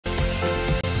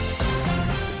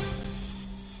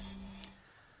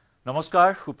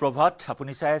নমস্কাৰ সুপ্ৰভাত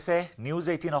আপুনি চাই আছে নিউজ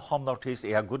 18 অসম নৰ্থ ইষ্ট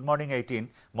এয়া গুড মৰ্নিং 18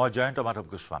 মই জয়ন্ত মাধৱ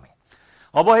গোস্বামী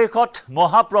অৱশেষত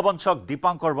মহাপ্ৰবঞ্চক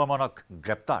দীপাংকৰ বৰ্মনক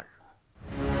গ্ৰেপ্তাৰ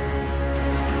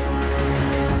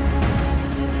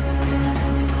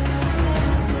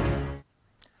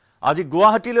আজি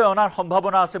গুৱাহাটীলৈ অনাৰ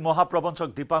সম্ভাৱনা আছে মহাপ্ৰবঞ্চক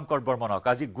দীপাংকৰ বৰ্মনক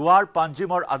আজি গুৱাৰ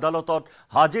পাঞ্জিমৰ আদালতত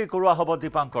হাজিৰ কৰোৱা হ'ব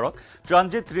দীপাংকৰক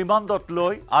ট্ৰানজিট ৰিমাণ্ডত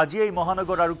লৈ আজি এই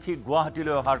মহানগৰ আৰক্ষী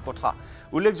গুৱাহাটীলৈ অহাৰ কথা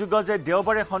উল্লেখযোগ্য যে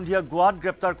দেওবাৰে সন্ধিয়া গুৱাহাট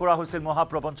গ্ৰেপ্তাৰ কৰা হৈছিল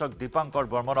মহাপ্ৰবঞ্চক দীপাংকৰ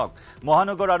বৰ্মনক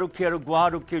মহানগৰ আৰক্ষী আৰু গুৱা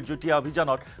আৰক্ষীৰ যুটীয়া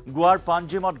অভিযানত গুৱাৰ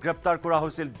পাঞ্জিমত গ্ৰেপ্তাৰ কৰা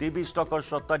হৈছিল ডিবি ষ্টকৰ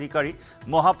স্বত্বাধিকাৰী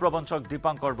মহাপ্ৰবঞ্চক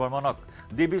দীপাংকৰ বৰ্মনক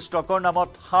ডিবি ষ্টকৰ নামত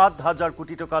 ৭,০০০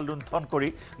 কোটি টকা লুণ্ঠন কৰি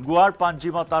গুৱাৰ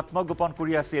পাঞ্জিমত আত্মগোপন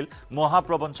কৰি আছিল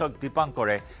মহাপ্ৰবঞ্চক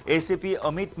দীপাংকৰে এচিপি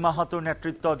অমিত মাহাতোৰ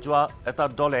নেতৃত্বত যোৱা এটা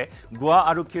দলে গুৱা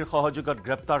আৰক্ষীৰ সহযোগত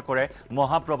গ্ৰেপ্তাৰ কৰে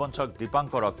মহাপ্ৰবঞ্চক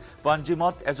দীপাংকৰক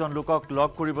পাঞ্জিমত এজন লোকক লগ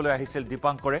কৰিবলৈ আহিছিল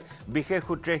দীপাংকৰে বিশেষ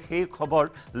সূত্ৰে সেই খবৰ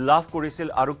লাভ কৰিছিল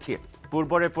আৰক্ষীয়ে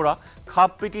পূৰ্বৰে পৰা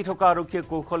খাপ পিটি থকা আৰক্ষীয়ে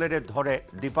কৌশলেৰে ধৰে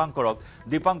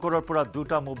দীপাংকৰৰ পৰা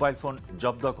দুটা মোবাইল ফোন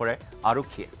জব্দ কৰে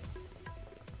আৰক্ষীয়ে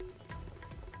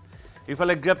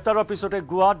ইফালে গ্ৰেপ্তাৰৰ পিছতে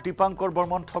গুৱাত দীপাংকৰ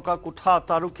বৰ্মন থকা কোঠাত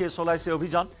আৰক্ষীয়ে চলাইছে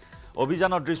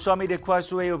অভিযানৰ দৃশ্য আমি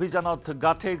দেখুৱাইছো এই অভিযানত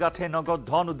গাঠে নগদ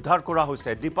ধন উদ্ধাৰ কৰা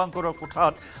হৈছে দীপাংকৰৰ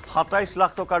কোঠাত ২৭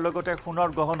 লাখ টকাৰ লগতে সোণৰ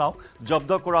গহনাও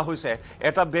জব্দ কৰা হৈছে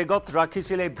এটা বেগত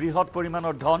ৰাখিছিল এই বৃহৎ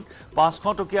পৰিমাণৰ ধন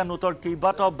 ৫০০ টকীয়া নোটৰ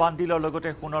কেইবাটাও বান্ডিলৰ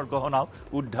লগতে সোণৰ গহনাও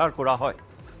উদ্ধাৰ কৰা হয়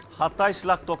 ২৭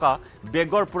 লাখ টকা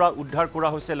বেগৰ পৰা উদ্ধাৰ কৰা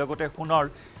হৈছে লগতে সোণৰ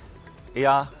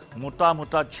এয়া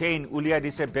মোটা চেইন উলিয়াই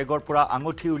দিছে বেগৰ পৰা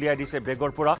আঙুঠি উলিয়াই দিছে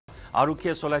বেগৰ পৰা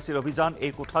আৰক্ষীয়ে চলাইছিল অভিযান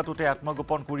এই কোঠাটোতে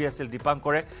আত্মগোপন কৰি আছিল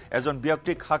দীপাংকৰে এজন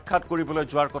ব্যক্তিক সাক্ষাৎ কৰিবলৈ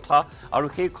যোৱাৰ কথা আৰু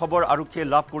সেই খবৰ আৰক্ষীয়ে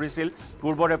লাভ কৰিছিল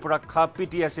পূৰ্বৰে পৰা খাপ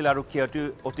পিটি আছিল আৰক্ষীয়ে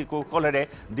অতি কৌশলেৰে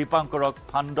দীপাংকৰক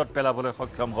ফাণ্ডত পেলাবলৈ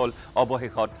সক্ষম হ'ল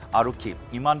অৱশেষত আৰক্ষী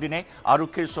ইমান দিনে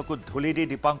আৰক্ষীৰ চকুত ধূলি দি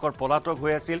দীপাংকৰ পলাতক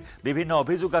হৈ আছিল বিভিন্ন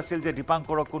অভিযোগ আছিল যে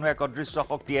দীপাংকৰক কোনো এক অদৃশ্য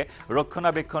শক্তিয়ে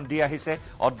ৰক্ষণাবেক্ষণ দি আহিছে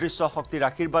অদৃশ্য শক্তিৰ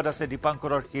আশীৰ্বাদ আছে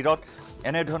দীপাংকৰৰ শিৰত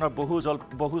এনেধৰণৰ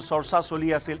বহু চৰ্চা চলি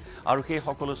আছিল আৰু সেই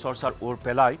সকলো চৰ্চাৰ ওৰ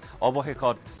পেলাই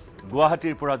অৱশেষত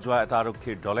গুৱাহাটীৰ পৰা যোৱা এটা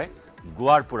আৰক্ষীৰ দলে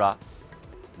গুৱাৰ পৰা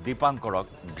দীপাংকৰক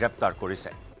গ্ৰেপ্তাৰ কৰিছে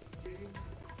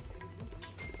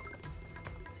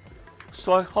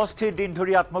 ৬৬ দিন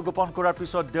ধৰি আত্মগোপন কৰাৰ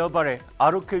পিছত দেওবাৰে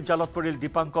আৰক্ষীৰ জালত পৰিল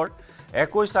দীপাংকৰ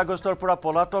 ২১ আগষ্টৰ পৰা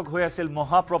পলাতক হৈ আছিল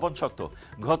মহাপ্ৰবঞ্চকটো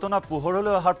ঘটনা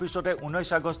পোহৰলৈ অহাৰ পিছতে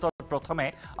 ১৯ আগষ্টত প্ৰথমে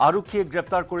আৰক্ষীয়ে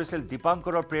গ্ৰেপ্তাৰ কৰিছিল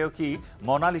দীপাংকৰৰ প্ৰেয়সী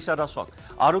মনালিসা দাসক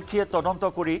আৰক্ষীয়ে তদন্ত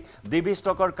কৰি ডিবি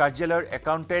ষ্টকৰ কাৰ্যালয়ৰ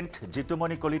একাউণ্টেণ্ট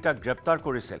জিতুমণি কলিতাক গ্ৰেপ্তাৰ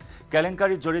কৰিছিল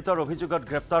কেলেংকাৰীত জড়িতৰ অভিযোগত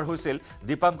গ্ৰেপ্তাৰ হৈছিল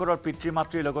দীপাংকৰৰ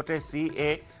পিতৃ-মাতৃৰ লগতে CA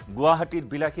গুৱাহাটীত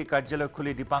বিলাসী কাৰ্যালয়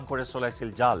খুলি দীপাংকৰে চলাইছিল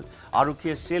জাল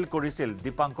আৰক্ষীয়ে সিল কৰিছিল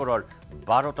দীপাংকৰৰ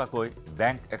 ১২টাকৈ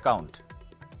বেংক একাউণ্ট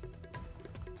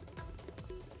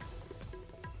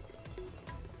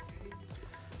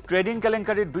ট্ৰেডিং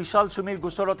কেলেংকাৰীত বিশাল চুমিৰ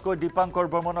গোচৰতকৈ দীপাংকৰ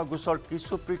বৰ্মনৰ গোচৰ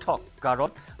কিছু পৃথক কাৰণ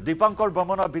দীপাংকৰ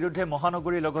বৰ্মনৰ বিৰুদ্ধে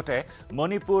মহানগৰীৰ লগতে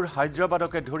মণিপুৰ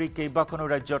হায়দৰাবাদকে ধৰি কেইবাখনো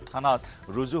ৰাজ্যৰ থানাত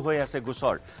ৰুজু হৈ আছে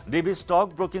গোচৰ ডিবি ষ্টক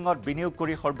ব্ৰকিঙত বিনিয়োগ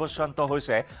কৰি সৰ্বশ্ৰান্ত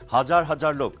হৈছে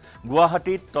হাজাৰ লোক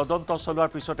গুৱাহাটীত তদন্ত চলোৱাৰ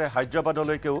পিছতে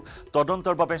হায়দৰাবাদলৈকেও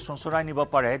তদন্তৰ বাবে চোঁচৰাই নিব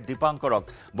পাৰে দীপাংকৰক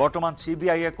বৰ্তমান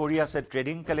CBIয়ে কৰি আছে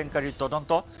ট্ৰেডিং কেলেংকাৰীৰ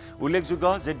তদন্ত উল্লেখযোগ্য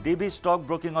যে ডিবি ষ্টক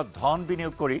ব্ৰকিঙত ধন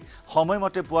বিনিয়োগ কৰি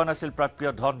সময়মতে পোৱা নাছিল প্ৰাপ্য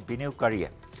ধন বিনিয়োগকাৰীয়ে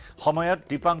সময়ত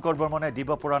দীপাংকৰ বৰ্মনে দিব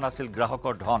পৰা নাছিল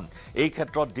গ্ৰাহকৰ ধন এই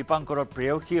ক্ষেত্ৰত দীপাংকৰৰ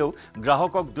প্ৰেয়সীয়েও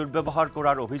গ্ৰাহকক দুৰ্ব্যৱহাৰ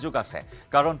কৰাৰ অভিযোগ আছে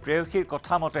কাৰণ প্ৰেয়সীৰ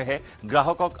কথা মতেহে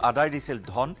গ্ৰাহকক আদায় দিছিল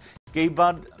ধন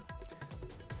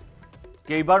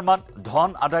কেইবাৰমান ধন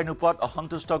আদায় নোপোৱাত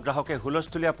অসন্তুষ্ট গ্ৰাহকে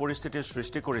হুলস্থুলীয়া পৰিস্থিতিৰ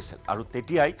সৃষ্টি কৰিছিল আৰু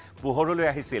তেতিয়াই পোহৰলৈ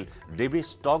আহিছিল ডিবি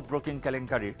ষ্টক ব্ৰকিং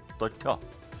কেলেংকাৰীৰ তথ্য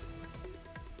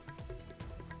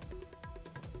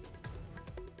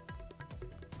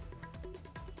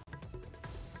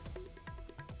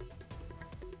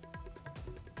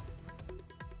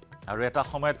আৰু এটা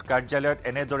সময়ত কাৰ্যালয়ত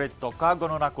এনেদৰে টকা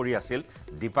গণনা কৰি আছিল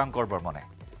দীপাংকৰ বৰ্মনে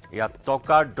ইয়াত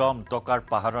টকাৰ দম টকাৰ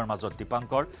পাহাৰৰ মাজত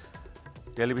দীপাংকৰ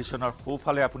টেলিভিছনৰ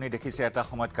সোঁফালে আপুনি দেখিছে এটা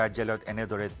সময়ত কাৰ্যালয়ত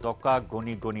এনেদৰে টকা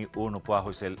গণি ওৰ নোপোৱা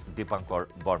হৈছিল দীপাংকৰ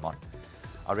বৰ্মন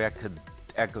আৰু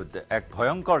এক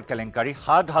ভয়ংকৰ কেলেংকাৰী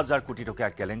 ৭,০০০ কোটি টকীয়া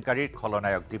কেলেংকাৰীৰ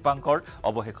খলনায়ক দীপাংকৰ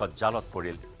অৱশেষত জালত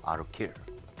পৰিল আৰক্ষীৰ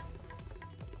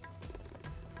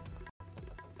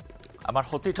আমাৰ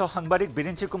সতীৰ্থ সাংবাদিক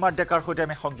বিৰিঞ্চি কুমাৰ ডেকাৰ সৈতে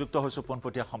আমি সংযুক্ত হৈছো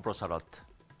পোনপটীয়া সম্প্ৰচাৰত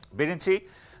বিৰিঞ্চি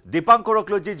দীপাংকৰক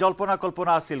লৈ যি জল্পনা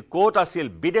কল্পনা আছিল কোট আছিল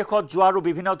বিদেশত যোৱাৰো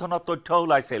বিভিন্ন ধৰণৰ তথ্য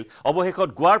ওলাইছিল অৱশেষত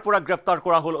গুৱাৰ পৰা গ্ৰেপ্তাৰ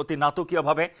কৰা হ'ল অতি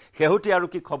নাটকীয়ভাৱে শেহতীয়া আৰু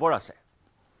কি খবৰ আছে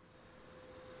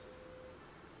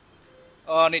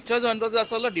নিশ্চয় জয়ন্ত যে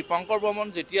আচলতে দীপাংকৰ বৰ্মন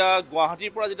যেতিয়া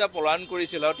গুৱাহাটীৰ পৰা যেতিয়া পলায়ন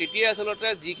কৰিছিল আৰু তেতিয়াই আচলতে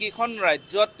যিকেইখন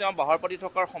ৰাজ্যত তেওঁ বাহৰ পাতি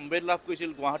থকাৰ সম্ভেদ লাভ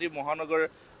কৰিছিল গুৱাহাটী মহানগৰ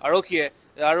আৰক্ষীয়ে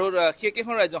আৰু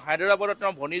সেইকেইখন ৰাজ্য হায়দৰাবাদত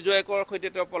তেওঁ ভনী জোৱাইকৰ সৈতে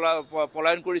তেওঁ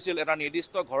পলায়ন কৰিছিল এটা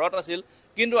নিৰ্দিষ্ট ঘৰত আছিল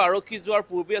কিন্তু আৰক্ষী যোৱাৰ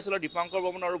পূৰ্বে আচলতে দীপাংকৰ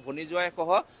বৰ্মন আৰু ভনী জোৱাইসহ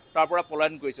তাৰ পৰা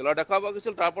পলায়ন কৰিছিল আৰু দেখা পোৱা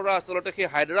গৈছিল তাৰ পৰা আচলতে সেই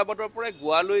হায়দৰাবাদৰ পৰাই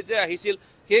গোৱালৈ যে আহিছিল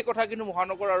সেই কথা কিন্তু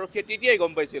মহানগৰ আৰক্ষীয়ে তেতিয়াই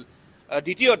গম পাইছিল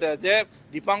দ্বিতীয়তে যে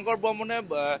দীপাংকৰ বৰ্মনে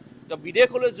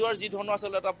বিদেশলৈ যোৱাৰ যি ধৰণৰ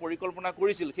আচলতে এটা পৰিকল্পনা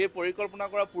কৰিছিল সেই পৰিকল্পনা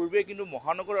কৰাৰ পূৰ্বে কিন্তু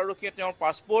মহানগৰ আৰক্ষীয়ে তেওঁৰ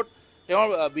পাছপোৰ্ট তেওঁৰ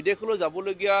বিদেশলৈ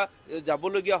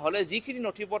যাবলগীয়া হ'লে যিখিনি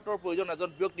নথি পত্ৰৰ প্ৰয়োজন এজন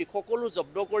ব্যক্তি সকলো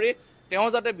জব্দ কৰি তেওঁ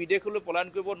যাতে বিদেশলৈ পলায়ন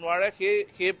কৰিব নোৱাৰে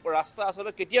সেই ৰাস্তা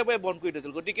আচলতে কেতিয়াবাই বন্ধ কৰি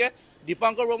দিছিল গতিকে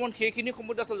দীপাংকৰ বৰ্মন সেইখিনি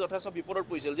সময়তে আচলতে যথেষ্ট বিপদত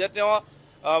পৰিছিল যে তেওঁ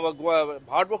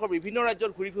ভাৰতবৰ্ষৰ বিভিন্ন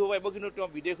ৰাজ্যত ঘূৰি ফুৰিব পাৰিব কিন্তু তেওঁ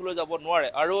বিদেশলৈ যাব নোৱাৰে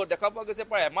আৰু দেখা পোৱা গৈছে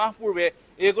প্ৰায় এমাহ পূৰ্বে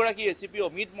এইগৰাকী এচিপি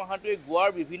অমিত মাহাতোৱে গোৱাৰ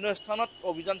বিভিন্ন স্থানত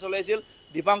অভিযান চলাইছিল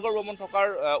দীপাংকৰ বৰ্মন থকাৰ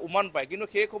উমান পায় কিন্তু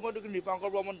সেই সময়তো কিন্তু দীপাংকৰ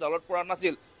বৰ্মন জালত পৰা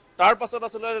নাছিল তাৰ পাছত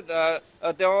আচলতে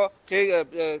তেওঁ সেই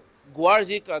গোৱাৰ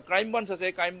যি ক্ৰাইম ব্ৰাঞ্চ আছে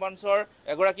সেই ক্ৰাইম ব্ৰাঞ্চৰ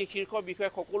এগৰাকী শীৰ্ষ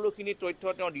বিষয়াই সকলোখিনি তথ্য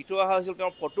তেওঁ দি থৈ অহা হৈছিল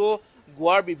তেওঁৰ ফটো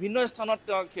গোৱাৰ বিভিন্ন স্থানত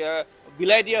তেওঁ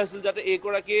বিলাই দিয়া হৈছিল যাতে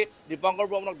এইগৰাকী দীপাংকৰ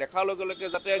বৰ্মনক দেখাৰ লগে লগে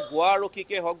যাতে গোৱা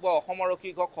আৰক্ষীকে হওক বা অসম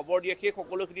আৰক্ষীক হওক খবৰ দিয়ে সেই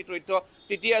সকলোখিনি তথ্য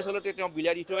তেতিয়াই আচলতে তেওঁ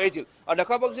বিলাই দি থৈ আহিছিল আৰু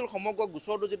দেখা পোৱা গৈছিল সমগ্ৰ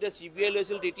গোচৰটো যেতিয়া CBI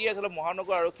লৈছিল তেতিয়াই আচলতে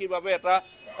মহানগৰ আৰক্ষীৰ বাবে এটা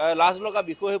লাজ লগা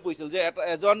বিষয় হৈ পৰিছিল যে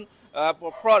এজন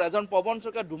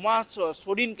প্ৰবঞ্চকে দুমাহ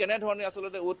ছদিন কেনেধৰণে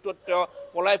আচলতে উৎতত তেওঁ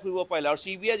পলাই ফুৰিব পাৰিলে আৰু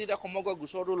CBI যেতিয়া সমগ্ৰ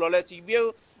গোচৰটো ল'লে CBI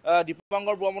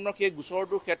দীপাংকৰ বৰ্মনৰ সেই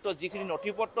গোচৰটোৰ ক্ষেত্ৰত যিখিনি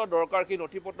নথি পত্ৰ দৰকাৰ সেই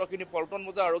নথি পত্ৰখিনি পল্টন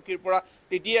বজাৰ আৰক্ষীৰ পৰা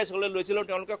তেতিয়াই আচলতে লৈছিল আৰু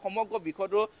তেওঁলোকে সমগ্ৰ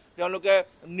বিষয়টো তেওঁলোকে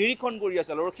নিৰীক্ষণ কৰি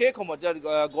আছিল আৰু সেই সময়ত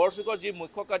গড়চুকৰ যি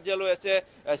মুখ্য কাৰ্যালয় আছে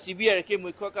CBI সেই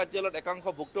মুখ্য কাৰ্যালয়ত একাংশ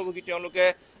ভুক্তভোগী তেওঁলোকে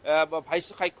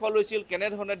সাক্ষ্য লৈছিল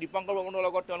কেনেধৰণে দীপাংকৰ বৰ্মনৰ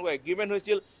লগত তেওঁলোকৰ এগ্ৰিমেণ্ট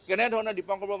হৈছিল কেনেধৰণে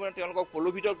দীপাংকৰ বৰ্মনে তেওঁলোকক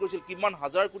প্ৰলোভিত কৰিছিল কিমান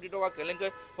হাজাৰ কোটি টকা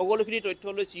কেলেংকাৰী সকলোখিনি তথ্য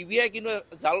লৈ CBI কিন্তু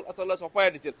জাল আচলতে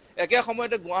চপাই দিছিল একে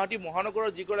সময়তে গুৱাহাটী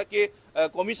মহানগৰৰ যিগৰাকী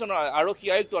কমিশনাৰ আৰক্ষী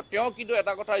আয়ুক্ত তেওঁ কিন্তু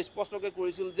এটা কথা স্পষ্টকৈ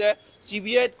কৰিছিল যে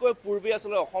CBI-তকৈ পূৰ্বে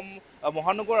আচলতে অসম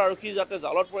মহানগৰ আৰক্ষী যাতে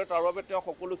জালত পৰে তাৰ বাবে তেওঁ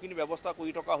সকলোখিনি ব্যৱস্থা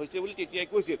কৰি থকা হৈছে বুলি তেতিয়াই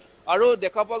কৈছিল আৰু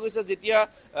দেখা পোৱা গৈছে যেতিয়া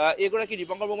এইগৰাকী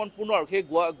দীপাংকৰ বৰ্মন পুনৰ সেই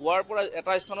গোৱাৰ পৰা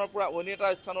এটা স্থানৰ পৰা অন্য এটা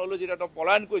স্থানলৈ যেতিয়া তেওঁ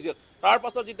পলায়ন কৰিছিল তাৰ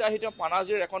পাছত যেতিয়া আহি তেওঁ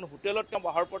পানাজীৰ এখন হোটেলত তেওঁ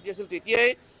বাহৰ পাতি আছিল তেতিয়াই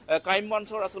ক্ৰাইম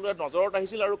ব্ৰাঞ্চৰ আচলতে নজৰত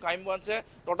আহিছিল আৰু ক্ৰাইম ব্ৰাঞ্চে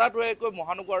ততাতৈয়াকৈ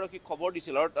মহানগৰ আৰক্ষীক খবৰ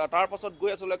দিছিল আৰু তাৰ পাছত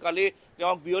গৈ আচলতে কালি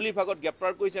তেওঁক বিয়লি ভাগত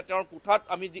গ্ৰেপ্তাৰ কৰিছে তেওঁৰ কোঠাত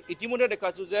আমি ইতিমধ্যে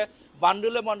দেখাইছোঁ যে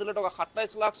বান্দুলে টকা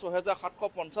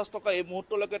 27,06,750 টকা এই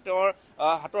মুহূৰ্তলৈকে তেওঁৰ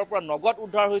হাতৰ পৰা নগদ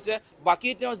উদ্ধাৰ হৈছে বাকী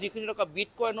তেওঁ যিখিনি টকা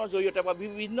বিটকইনৰ জৰিয়তে বা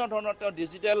বিভিন্ন ধৰণৰ তেওঁ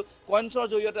ডিজিটেল কইনছৰ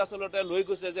জৰিয়তে আচলতে লৈ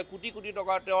গৈছে যে কোটি কোটি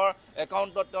টকা তেওঁৰ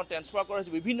একাউণ্টত তেওঁ ট্ৰেন্সফাৰ কৰা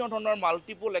হৈছে বিভিন্ন ধৰণৰ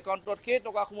মাল্টিপল একাউণ্টত সেই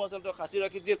টকাসমূহ আচলতে সাঁচি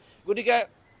ৰাখিছিল গতিকে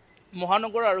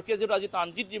মহানগৰ আৰক্ষীয়ে যিহেতু আজি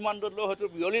ট্ৰানজিট ৰিমাণ্ডত লৈ হয়তো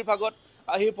বিয়লিৰ ভাগত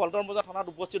আহি পল্টন বজাৰ থানাত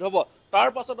উপস্থিত হ'ব তাৰ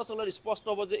পাছত আচলতে স্পষ্ট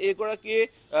হ'ব যে এইগৰাকী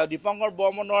দীপাংকৰ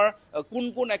বৰ্মনৰ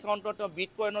কোন একাউণ্টত তেওঁ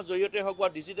বিটকইনৰ জৰিয়তে হওক বা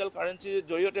ডিজিটেল কাৰেঞ্চিৰ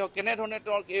জৰিয়তে হওক কেনেধৰণে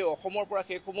তেওঁক এই অসমৰ পৰা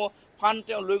সেইসমূহ ফাণ্ড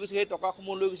তেওঁ লৈ গৈছে সেই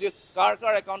টকাসমূহ লৈ গৈছিল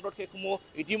কাৰ একাউণ্টত সেইসমূহ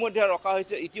ইতিমধ্যে ৰখা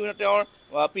হৈছে ইতিমধ্যে তেওঁৰ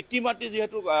পিতৃ মাতৃ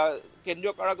যিহেতু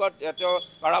কেন্দ্ৰীয় কাৰাগাৰত তেওঁ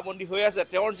কাৰাবন্দী হৈ আছে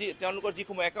তেওঁলোকৰ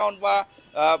যিসমূহ একাউণ্ট বা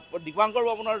দীপাংকৰ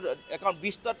বৰ্মনৰ একাউণ্ট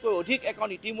 20টাতকৈ অধিক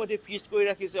একাউণ্ট ইতিমধ্যে ফিজ কৰি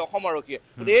ৰাখিছে অসম আৰক্ষীয়ে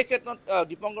গতিকে এই ক্ষেত্ৰত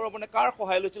দীপাংকৰ বৰ্মনে কাৰ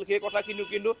সহায় লৈছিল সেই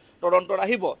কথাখিনিও কিন্তু তদন্তত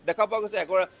আহিব দেখা পোৱা গৈছে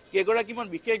কেইগৰাকীমান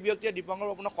বিশেষ ব্যক্তিয়ে দীপাংকৰ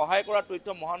বৰ্মনক সহায় কৰাৰ তথ্য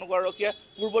মহানগৰ আৰক্ষীয়ে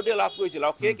পূৰ্বতে লাভ কৰিছিল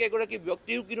আৰু সেই কেইগৰাকী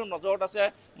ব্যক্তিও কিন্তু নজৰত আছে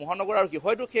মহানগৰ আৰক্ষী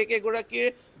হয়তো সেই কেইগৰাকীৰ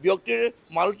ব্যক্তিৰ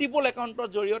মাল্টিপল একাউণ্টৰ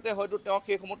জৰিয়তে হয়তো তেওঁ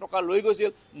সেইসমূহ টকা লৈ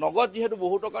গৈছিল নগদ যিহেতু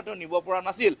বহু টকা তেওঁ নিব পৰা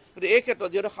নাছিল কিন্তু এই ক্ষেত্ৰত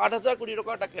যিহেতু 7,000 কোটি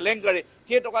টকাৰ এটা কেলেংকাৰী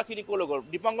সেই টকাখিনি ক'লৈ গ'ল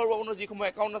দীপাংকৰ বৰ্মনৰ যিসমূহ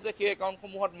একাউণ্ট আছে সেই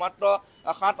একাউণ্টসমূহত মাত্ৰ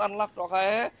 7-8 লাখ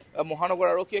টকাহে মহানগৰ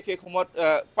আৰক্ষীয়ে সেই সময়ত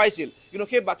পাইছিল কিন্তু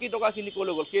সেই বাকী টকাখিনি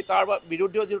ক'লৈ গ'ল সেই তাৰ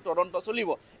বিৰুদ্ধেও যিহেতু তদন্ত চলিব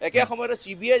একে সময়তে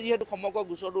CBI যিহেতু সমগ্ৰ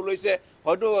গোচৰটো লৈছে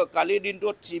হয়তো কালিৰ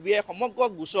দিনটোত CBI সমগ্ৰ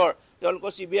গোচৰ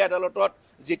তেওঁলোকৰ CBI আদালতত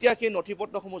যেতিয়া সেই নথি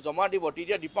পত্ৰসমূহ জমা দিব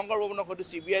তেতিয়া দীপাংকৰ বৰ্মনক হয়তো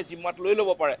CBI জিম্মাত লৈ ল'ব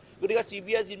পাৰে গতিকে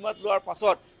CBI জিম্মাত লোৱাৰ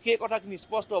পাছত সেই কথাখিনি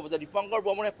স্পষ্ট হ'ব যে দীপাংকৰ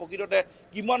বৰ্মনে প্ৰকৃততে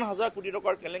কিমান হাজাৰ কোটি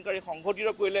টকাৰ কেলেংকাৰী সংঘটিত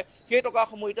কৰিলে সেই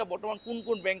টকাসমূহ এতিয়া বৰ্তমান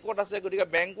কোন বেংকত আছে গতিকে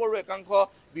বেংকৰো একাংশ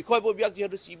বিষয়ববীয়াক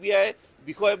যিহেতু CBI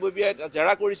বিষয়ববীয়াই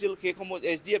জেৰা কৰিছিল সেইসমূহ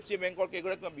HDFC বেংকৰ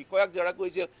কেইগৰাকী বিষয়াক জেৰা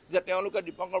কৰিছিল যে তেওঁলোকে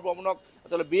দীপাংকৰ বৰ্মনক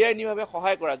আচলতে বেআইনীভাৱে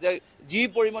সহায় কৰা যে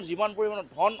যিমান পৰিমাণৰ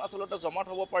ধন আচলতে জমা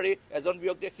থ'ব পাৰি এজন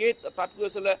ব্যক্তিয়ে সেই তাতকৈ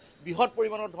আচলতে বৃহৎ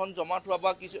পৰিমাণৰ ধন জমা থোৱা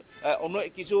বা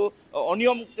কিছু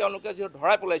অনিয়ম তেওঁলোকে যিহেতু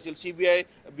ধৰাই পেলাইছিল CBI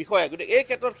বিষয়াই গতিকে এই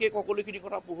ক্ষেত্ৰত সেই সকলোখিনি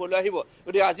কথা পোহৰলৈ আহিব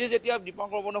গতিকে আজি যেতিয়া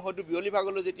দীপাংকৰ বৰ্মনক হয়তো বিয়লি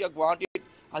ভাগলৈ যেতিয়া গুৱাহাটীত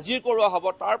হাজিৰ কৰোৱা হ'ব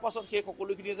তাৰ পাছত সেই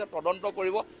সকলোখিনি যে তদন্ত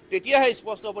কৰিব তেতিয়াহে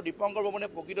স্পষ্ট হ'ব দীপংকৰ বৰ্মনে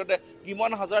প্ৰকৃততে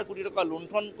কিমান হাজাৰ কোটি টকা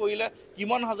লুণ্ঠন কৰিলে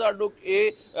কিমান হাজাৰ লোক এই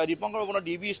দীপংকৰ বৰ্মনৰ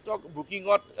ডিবি ষ্টক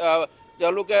বুকিঙত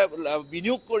তেওঁলোকে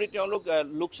বিনিয়োগ কৰি তেওঁলোক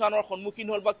লোকচানৰ সন্মুখীন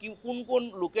হ'ল বা কোন কোন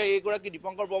লোকে এইগৰাকী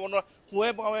দীপংকৰ বৰ্মনৰ সোঁৱে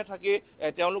বাৱে থাকি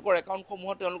তেওঁলোকৰ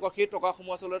একাউণ্টসমূহত তেওঁলোকৰ সেই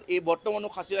টকাসমূহ আচলতে এই বৰ্তমানো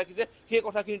সাঁচি ৰাখিছে সেই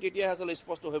কথাখিনি তেতিয়াহে আচলতে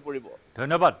স্পষ্ট হৈ পৰিব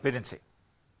ধন্যবাদ বিৰেঞ্চি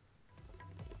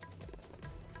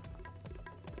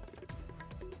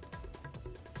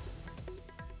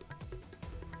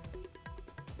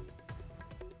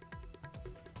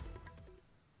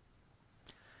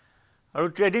আৰু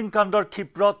ট্ৰেডিং কাণ্ডৰ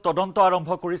ক্ষিপ্ৰ তদন্ত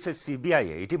আৰম্ভ কৰিছে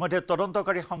চিবিআইয়ে ইতিমধ্যে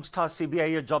তদন্তকাৰী সংস্থা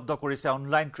চিবিআইয়ে জব্দ কৰিছে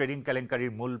অনলাইন ট্ৰেডিং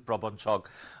কেলেংকাৰীৰ মূল প্ৰবঞ্চক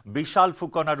বিশাল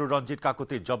ফুকন আৰু ৰঞ্জিত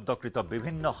কাকতিৰ জব্দকৃত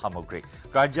বিভিন্ন সামগ্ৰী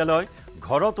কাৰ্যালয়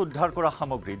ঘৰত উদ্ধাৰ কৰা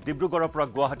সামগ্ৰী ডিব্ৰুগড়ৰ পৰা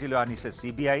গুৱাহাটীলৈ আনিছে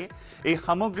চিবিআইয়ে এই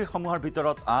সামগ্ৰীসমূহৰ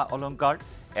ভিতৰত অলংকাৰ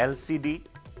এলচিডি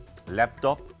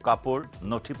ল্যাপটপ কাপোৰ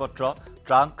নথিপত্ৰ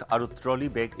ট্ৰাংক আৰু ট্ৰলি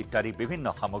বেগ ইত্যাদি বিভিন্ন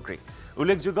সামগ্ৰী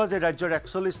উল্লেখযোগ্য যে ৰাজ্যৰ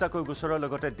 ৪১টাকৈ গোচৰৰ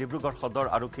লগতে ডিব্ৰুগড় সদৰ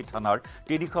আৰক্ষী থানাৰ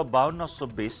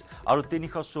 ৩৫২-২৪ আৰু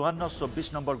 ৩৫৪-২৪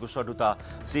 নম্বৰ গোচৰ দুটা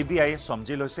চিবিআইয়ে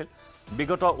সমজি লৈছিল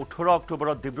বিগত ১৮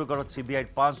 অক্টোবৰত ডিব্ৰুগড়ত চিবিআইৰ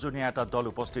 ৫জনীয়া এটা দল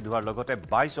উপস্থিত হোৱাৰ লগতে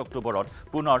 ২২ অক্টোবৰত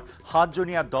পুনৰ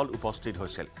 ৭জনীয়া দল উপস্থিত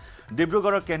হৈছিল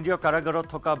ডিব্ৰুগড়ৰ কেন্দ্ৰীয় কাৰাগাৰত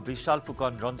থকা বিশাল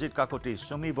ফুকন ৰঞ্জিত কাকতি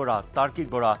সুমি বৰা তাৰ্কিক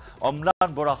বৰা অম্লান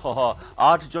বৰা সহ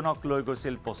 ৮জনক লৈ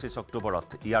গৈছিল ২৫ অক্টোবৰত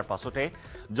ইয়াৰ পাছতে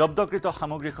জব্দকৃত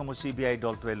সামগ্ৰীসমূহ চিবিআই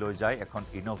দলটোৱে লৈ যায় এখন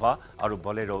ইনোভা আৰু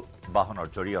বলেৰো বাহনৰ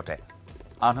জৰিয়তে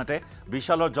আনহাতে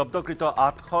বিশালৰ জব্দকৃত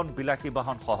 ৮খন বিলাসী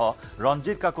বাহন সহ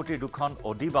ৰঞ্জিত কাকতিৰ ২খন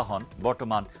অডি বাহন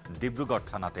বৰ্তমান ডিব্ৰুগড়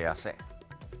থানাতে আছে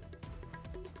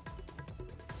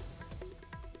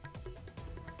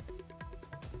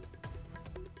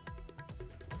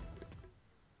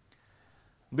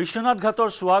বিশ্বনাথ ঘাটৰ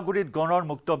সোৱাগুৰিত গণৰ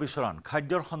মুক্ত বিচৰণ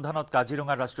খাদ্যৰ সন্ধানত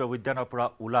কাজিৰঙা ৰাষ্ট্ৰীয় উদ্যানৰ পৰা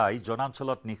ওলাই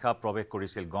জনাঞ্চলত নিশা প্ৰৱেশ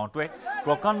কৰিছিল গণটোৱে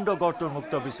প্ৰকাণ্ড গড়টোৰ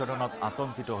মুক্ত বিচৰণত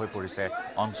আতংকিত হৈ পৰিছে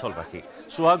অঞ্চলবাসী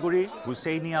সোৱাগুৰি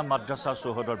হুছেইনিয়া মাদ্ৰাছা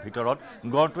চৌহদৰ ভিতৰত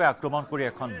গড়টোৱে আক্ৰমণ কৰি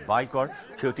এখন বাইকৰ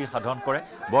ক্ষতি সাধন কৰে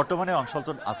বৰ্তমানে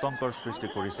অঞ্চলটোত আতংকৰ সৃষ্টি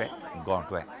কৰিছে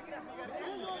গড়টোৱে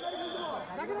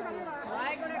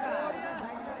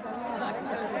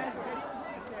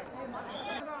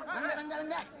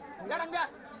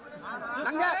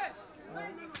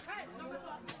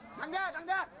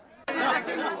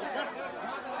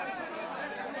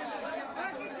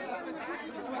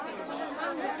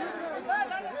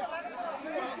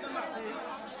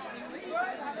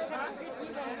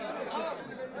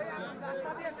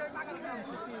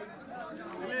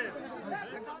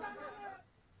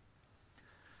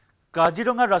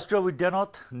কাজিৰঙা ৰাষ্ট্ৰীয়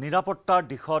উদ্যানত নিৰাপত্তাৰ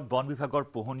দিশত বন বিভাগৰ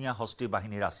পোহনীয়া হস্তী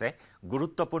বাহিনীৰ আছে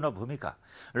গুৰুত্বপূৰ্ণ ভূমিকা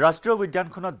ৰাষ্ট্ৰীয়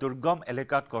উদ্যানখনত দুৰ্গম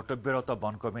এলেকাত কৰ্তব্যৰত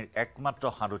বনকৰ্মীৰ একমাত্ৰ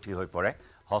সাৰথি হৈ পৰে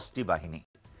হস্তী বাহিনী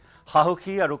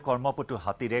সাহসী আৰু কৰ্মপটু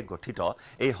হাতীৰে গঠিত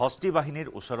এই হস্তী বাহিনীৰ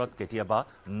ওচৰত কেতিয়াবা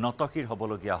নতশিৰ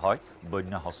হ'বলগীয়া হয়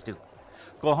বন্য হস্তীও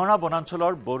কহৰা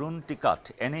বনাঞ্চলৰ বৰুণ টিকাত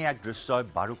এনে এক দৃশ্যই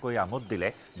বাৰুকৈ আমোদ দিলে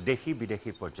দেশী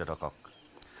বিদেশী পৰ্যটকক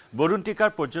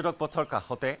বৰুণটিকাৰ পৰ্যটক পথৰ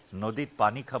কাষতে নদীত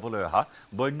পানী খাবলৈ অহা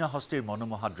বন্য হস্তীৰ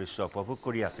মনোমোহা দৃশ্য উপভোগ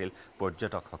কৰি আছিল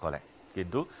পৰ্যটকসকলে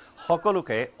কিন্তু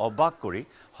সকলোকে অবাক কৰি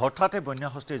হঠাতে বন্য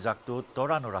হস্তীৰ জাকটো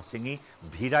তৰা নৰা ছিঙি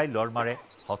ভিৰাই লৰ মাৰে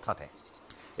হঠাতে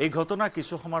এই ঘটনাৰ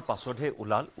কিছু সময়ৰ পাছতহে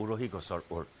ওলাল উৰহি গছৰ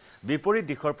ওৰ বিপৰীত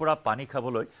দিশৰ পৰা পানী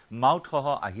খাবলৈ মাউথসহ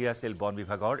আহি আছিল বন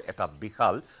বিভাগৰ এটা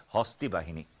বিশাল হস্তী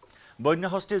বাহিনী বন্য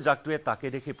হস্তীৰ জাকটোৱে তাকে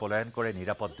দেখি পলায়ন কৰে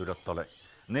নিৰাপদ দূৰত্বলৈ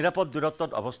নিৰাপদ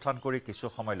দূৰত্বত অৱস্থান কৰি কিছু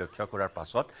সময় লক্ষ্য কৰাৰ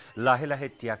পাছত লাহে লাহে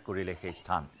ত্যাগ কৰিলে সেই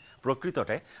স্থান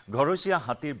প্ৰকৃততে ঘৰচীয়া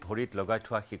হাতীৰ ভৰিত লগাই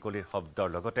থোৱা শিকলিৰ শব্দৰ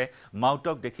লগতে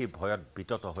মাউতক দেখি ভয়ত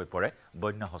বিতত হৈ পৰে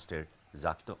বন্য হস্তীৰ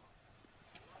জাকটো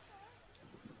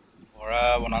ভৰা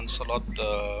বনাঞ্চলত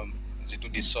যিটো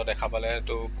দৃশ্য দেখা পালে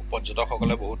সেইটো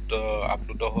পৰ্যটকসকলে বহুত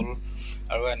আপ্লুত হ'ল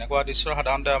আৰু এনেকুৱা দৃশ্য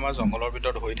সাধাৰণতে আমাৰ জংঘলৰ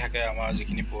ভিতৰত হৈ থাকে আমাৰ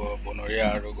যিখিনি বনৰীয়া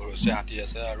আৰু ঘৰচীয়া হাতী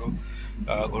আছে আৰু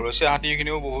ঘৰচীয়া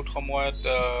হাতীখিনিও বহুত সময়ত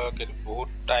বহুত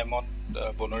টাইমত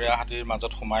বনৰীয়া হাতীৰ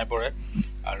মাজত সোমাই পৰে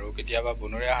আৰু কেতিয়াবা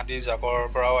বনৰীয়া হাতীৰ জাকৰ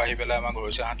পৰাও আহি পেলাই আমাৰ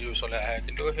ঘৰচীয়া হাতীৰ ওচৰলৈ আহে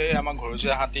কিন্তু সেই আমাৰ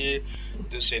ঘৰচীয়া হাতীৰ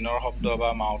যিটো চেইনৰ শব্দ বা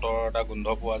মাউতৰ এটা গোন্ধ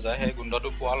পোৱা যায় সেই গোন্ধটো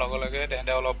পোৱাৰ লগে লগে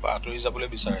তেহেঁতে অলপ আঁতৰি যাবলৈ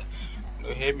বিচাৰে কিন্তু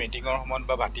সেই মিটিঙৰ সময়ত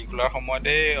বা ভাটি খোলাৰ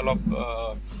সময়তেই অলপ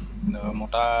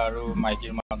মতা আৰু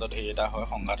মাইকীৰ মাজত সেই এটা হয়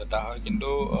সংঘাত এটা হয় কিন্তু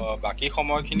বাকী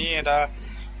সময়খিনি এটা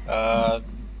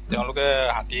তেওঁলোকে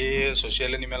হাতী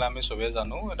ছ'চিয়েল এনিমেল আমি চবেই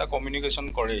জানো এটা কমিউনিকেশ্যন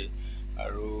কৰেই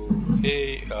আৰু সেই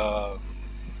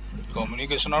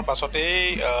কমিউনিকেশ্যনৰ পাছতেই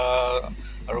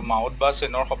আৰু মাউত বা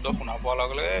চেনৰ শব্দ শুনা পোৱাৰ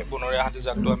লগে লগে বনৰীয়া হাতী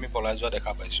জাকটো আমি পলাই যোৱা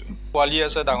দেখা পাইছোঁ। পোৱালি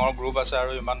আছে, ডাঙৰ গ্ৰুপ আছে,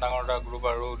 আৰু ইমান ডাঙৰ এটা গ্ৰুপ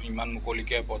আৰু ইমান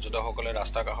মুকলিকৈ পৰ্যটকসকলে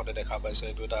ৰাস্তাৰ কাষতে দেখা পাইছে।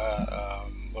 এইটো এটা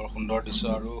বৰ সুন্দৰ দৃশ্য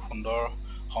আৰু সুন্দৰ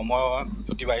সময়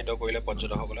অতিবাহিত কৰিলে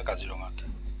পৰ্যটকসকলে কাজিৰঙাত।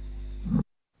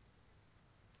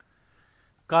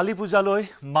 কালী পূজালৈ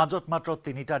মাজত মাত্ৰ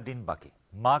 3টা দিন বাকী।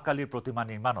 মা কালীৰ প্ৰতিমা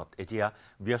নিৰ্মাণত এতিয়া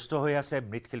ব্যস্ত হৈ আছে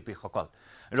মৃৎশিল্পীসকল।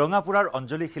 ৰঙাপুৰাৰ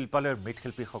অঞ্জলি শিল্পালয়ৰ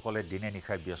মৃৎশিল্পীসকলে দিনে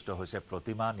নিশাই ব্যস্ত হৈছে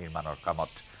প্ৰতিমা নিৰ্মাণৰ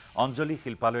কামত। অঞ্জলি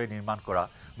শিল্পালয়ে নিৰ্মাণ কৰা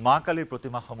মা কালীৰ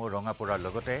প্ৰতিমাসমূহ ৰঙাপুৰাৰ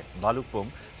লগতে ভালুকপুং,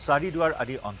 চাৰিদুৱাৰ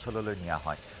আদি অঞ্চললৈ নিয়া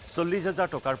হয়। 40,000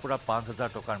 টকাৰ পৰা 5,000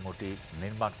 টকাৰ মূৰ্তি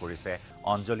নিৰ্মাণ কৰিছে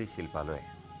অঞ্জলি শিল্পালয়ে।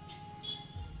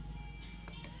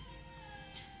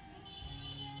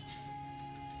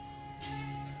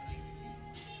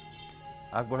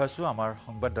 আগবঢ়াইছোঁ আমাৰ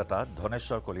সংবাদদাতা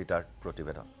ধনেশ্বৰ কলিতাৰ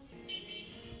প্ৰতিবেদন।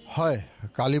 হয়,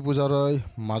 কালী পূজালৈ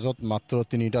মাজত মাত্ৰ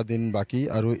 3টা দিন বাকী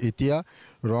আৰু এতিয়া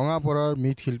ৰঙাপাৰাৰ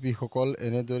মৃৎশিল্পীসকল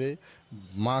এনেদৰে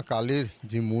মা কালীৰ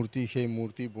যি মূৰ্তি সেই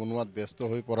মূৰ্তি বনোৱাত ব্যস্ত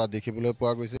হৈ পৰা দেখিবলৈ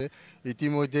পোৱা গৈছে।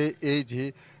 ইতিমধ্যে এই যি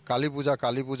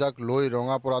কালী পূজাক লৈ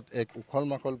ৰঙাপাৰাত এক উখল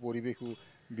মাখল পৰিৱেশো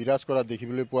বিৰাজ কৰা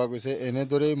দেখিবলৈ পোৱা গৈছে।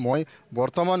 এনেদৰে মই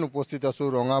বৰ্তমান উপস্থিত আছোঁ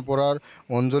ৰঙাপাৰাৰ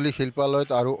অঞ্জলি শিল্পালয়ত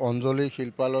আৰু অঞ্জলি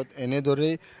শিল্পালয়ত এনেদৰে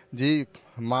যি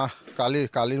মা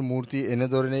কালীৰ মূৰ্তি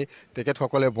এনেধৰণে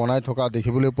তেখেতসকলে বনাই থকা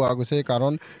দেখিবলৈ পোৱা গৈছে।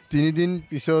 কাৰণ 3 দিন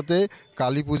পিছতে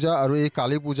কালী পূজা আৰু এই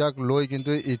কালী পূজাক লৈ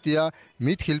কিন্তু এতিয়া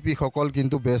মৃৎশিল্পীসকল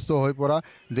কিন্তু ব্যস্ত হৈ পৰা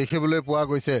দেখিবলৈ পোৱা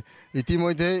গৈছে।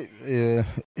 ইতিমধ্যে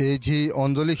এই যি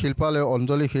অঞ্জলি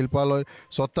শিল্পালয়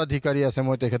স্বত্বাধিকাৰী আছে,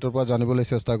 মই তেখেতৰ পৰা জানিবলৈ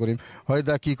চেষ্টা কৰিম। হয়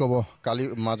দা, কি ক'ব?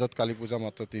 মাজত কালী পূজা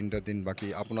মাত্ৰ 3টা দিন বাকী,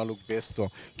 আপোনালোক ব্যস্ত,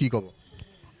 কি ক'ব?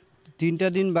 3টা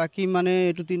দিন বাকী মানে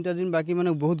এইটো 3টা দিন বাকী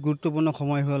মানে বহুত গুৰুত্বপূৰ্ণ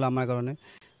সময় হ'ল আমাৰ কাৰণে।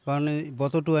 কাৰণ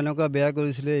বতৰটো এনেকুৱা বেয়া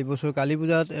কৰিছিলে। এইবছৰ কালী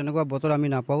পূজাত এনেকুৱা বতৰ আমি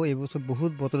নাপাওঁ। এইবছৰ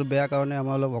বহুত বতৰ বেয়া কাৰণে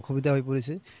আমাৰ অলপ অসুবিধা হৈ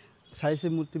পৰিছে। চাইছে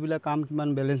মূৰ্তিবিলাক কাম কিমান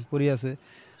বেলেঞ্চ পৰি আছে।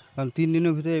 কাৰণ 3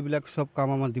 দিনৰ ভিতৰত এইবিলাক চব কাম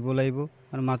আমাৰ দিব লাগিব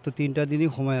আৰু মাত্ৰ 3টা দিনেই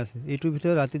সময় আছে। এইটোৰ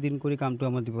ভিতৰত ৰাতি দিন কৰি কামটো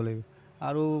আমাৰ দিব লাগিব।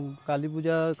 আৰু কালী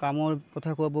পূজাৰ কামৰ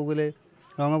কথা ক'ব গ'লে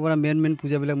ৰঙাপাৰা মেইন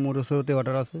পূজাবিলাক মোৰ ওচৰতে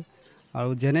অৰ্ডাৰ আছে আৰু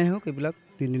যেনে হওক এইবিলাক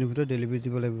 3 দিনৰ ভিতৰত ডেলিভাৰী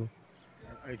দিব লাগিব।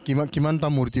 কিমানটা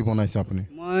মূৰ্তি বনাইছে আপুনি?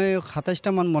 মই 27টা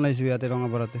মান বনাইছোঁ ইয়াতে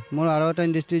ৰঙাপাৰাতে। মোৰ আৰু এটা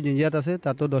ইণ্ডাষ্ট্ৰি জিঞ্জিয়াত আছে,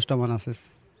 তাতো 10টা মান আছে।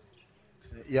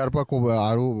 ইয়াৰ পৰা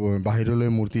আৰু বাহিৰলৈ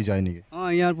মূৰ্তি যায় নেকি?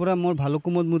 ইয়াৰ পৰা মোৰ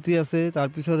ভালুকপুঙত মূৰ্তি আছে,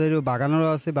 তাৰপিছত হেৰি বাগানৰো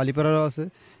আছে, বালিপাৰাৰো আছে।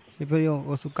 এইফালে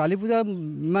কালী পূজা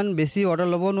ইমান বেছি অৰ্ডাৰ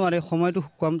ল'ব নোৱাৰে, সময়টো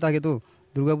কম থাকেতো।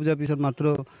 দুৰ্গা পূজাৰ পিছত মাত্ৰ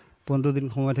 15 দিন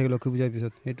সময় থাকে লক্ষ্মী পূজাৰ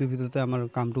পিছত। সেইটোৰ ভিতৰতে আমাৰ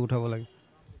কামটো উঠাব লাগে।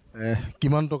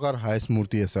 কিমান টকাৰ হাইষ্ট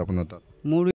মূৰ্তি আছে আপোনাৰ তাত?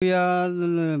 মোৰ ইয়াত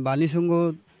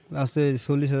বালিচুঙত আছে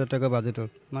 40,000 টকা বাজেটত,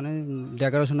 মানে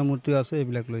ডেকৰেশ্যনৰ মূৰ্তিও আছে,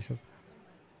 এইবিলাক লৈছোঁ।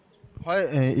 হয়,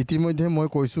 ইতিমধ্যে মই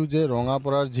কৈছোঁ যে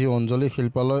ৰঙাপাৰাৰ যি অঞ্জলি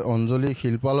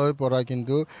শিল্পালয়ৰ পৰা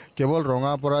কিন্তু কেৱল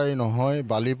ৰঙাপাৰাই নহয়,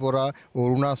 বালিপৰা,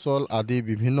 অৰুণাচল আদি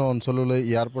বিভিন্ন অঞ্চললৈ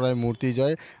ইয়াৰ পৰাই মূৰ্তি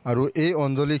যায়। আৰু এই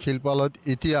অঞ্জলি শিল্পালয়ত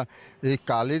এতিয়া এই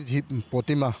কালীৰ যি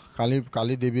প্ৰতিমা,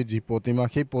 কালী দেৱীৰ যি প্ৰতিমা,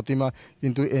 সেই প্ৰতিমা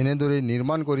কিন্তু এনেদৰে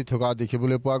নিৰ্মাণ কৰি থকা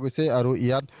দেখিবলৈ পোৱা গৈছে। আৰু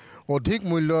ইয়াত অধিক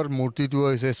মূল্যৰ মূৰ্তিটো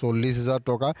হৈছে 40,000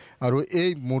 টকা। আৰু এই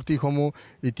মূৰ্তিসমূহ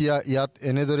এতিয়া ইয়াত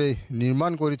এনেদৰে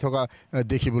নিৰ্মাণ কৰি থকা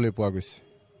দেখিবলৈ পোৱা গৈছে।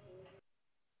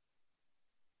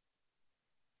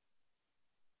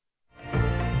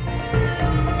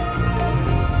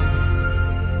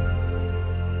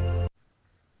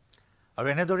 আৰু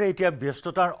এনেদৰে এতিয়া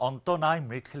ব্যস্ততাৰ অন্ত নাই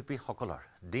মৃৎশিল্পীসকলৰ।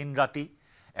 দিন ৰাতি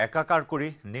একাকাৰ কৰি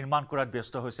নিৰ্মাণ কৰাত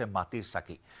ব্যস্ত হৈছে মাটিৰ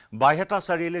চাকি। বাইহাটা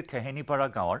চাৰিআলিৰ খেহেনিপাৰা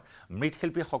গাঁৱৰ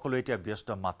মৃৎশিল্পীসকলে এতিয়া ব্যস্ত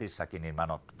মাটিৰ চাকি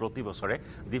নিৰ্মাণত। প্ৰতি বছৰে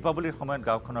দীপাৱলীৰ সময়ত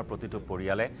গাঁওখনৰ প্ৰতিটো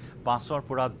পৰিয়ালে 5,000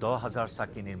 পৰা 10,000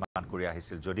 চাকি নিৰ্মাণ কৰি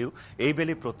আহিছিল যদিও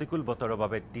এইবেলি প্ৰতিকূল বতৰৰ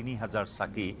বাবে 3,000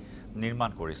 চাকি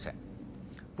নিৰ্মাণ কৰিছে।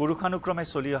 পুৰুষানুক্ৰমে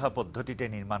চলি অহা পদ্ধতিতে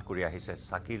নিৰ্মাণ কৰি আহিছে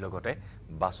চাকিৰ লগতে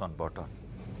বাচন বৰ্তন।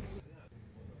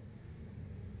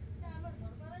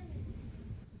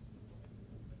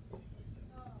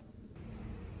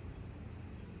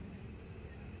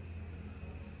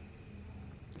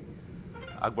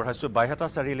 আগবঢ়াইছোঁ বাইহাটা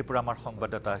চাৰিআলিৰ পৰা আমাৰ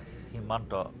সংবাদদাতা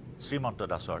শ্ৰীমন্ত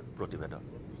দাসৰ প্ৰতিবেদন।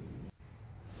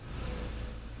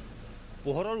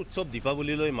 পোহৰৰ উৎসৱ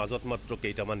দীপাৱলীলৈ মাজত মাত্ৰ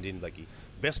কেইটামান দিন বাকী।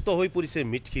 ব্যস্ত হৈ পৰিছে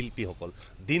মৃৎশিল্পীসকল।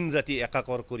 দিন ৰাতি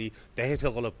একাকাৰ কৰি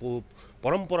তেখেতসকলৰ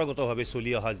পৰম্পৰাগতভাৱে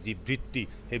চলি অহা যি বৃত্তি,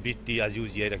 সেই বৃত্তি আজিও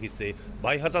জীয়াই ৰাখিছে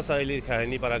বাইহাটা চাৰিআলিৰ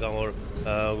খেহেনিপাৰা গাঁৱৰ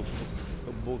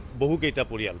বহুকেইটা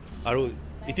পৰিয়াল। আৰু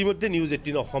ইতিমধ্যে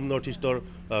News18 অসম নৰ্থ ইষ্টৰ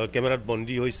কেমেৰাত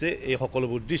বন্দী হৈছে এই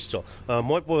সকলোবোৰ দৃশ্য।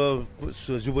 মই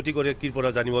যুৱতীগৰাকীৰ পৰা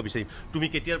জানিব বিচাৰিম, তুমি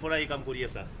কেতিয়াৰ পৰা এই কাম কৰি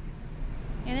আছা?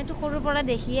 এনেতো সৰুৰ পৰা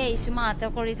দেখিয়ে আহিছোঁ মাহঁতে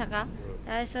কৰি থকা।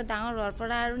 তাৰপিছত ডাঙৰ হোৱাৰ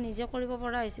পৰা আৰু নিজে কৰিব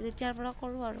পৰা হৈছোঁ তেতিয়াৰ পৰা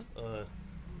কৰোঁ আৰু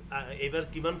এইবাৰ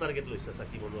কিমান টাৰ্গেট লৈছে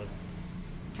চাকি বনোৱাৰ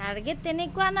টাৰ্গেট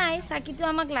তেনেকুৱা নাই চাকিটো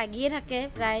আমাক লাগিয়ে থাকে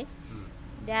প্ৰায়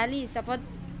দেৱালী হিচাপত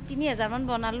 3000 মান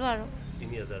বনালোঁ আৰু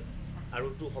 3000 আৰু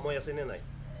তো সময় আছে নে নাই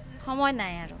সময়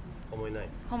নাই আৰু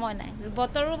সময় নাই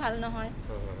বতৰো ভাল নহয়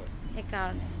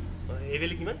সেইকাৰণে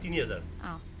এইবেলি কিমান 3000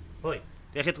 হয়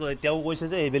তেখেত তেওঁ কৈছে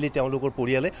যে এইবেলি তেওঁলোকৰ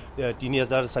পৰিয়ালে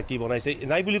 3000 চাকি বনাইছে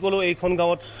নাই বুলি ক'লেও এইখন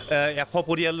গাঁৱত 100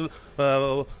 পৰিয়াল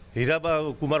হীৰা বা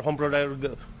কুমাৰ সম্প্ৰদায়ৰ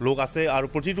লোক আছে আৰু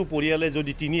প্ৰতিটো পৰিয়ালে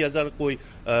যদি 3000 কৈ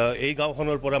এই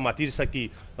গাঁওখনৰ পৰা মাটিৰ চাকি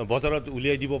বজাৰত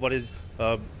উলিয়াই দিব পাৰে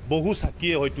বহু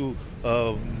চাকিয়ে হয়তো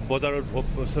বজাৰত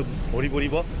ভৰি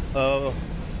পৰিব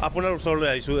আপোনাৰ ওচৰলৈ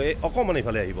আহিছোঁ অকণমান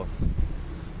এইফালে আহিব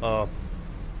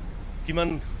কিমান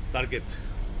টাৰ্গেট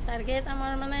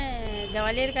আমাৰ মানে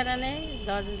দেৱালীৰ কাৰণে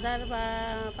 10000 বা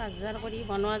 5000 কৰি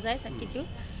বনোৱা যায় চাকিটো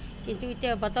কিন্তু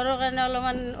এতিয়া বতৰৰ কাৰণে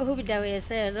অলপমান অসুবিধা হৈ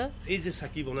আছে আৰু এই যে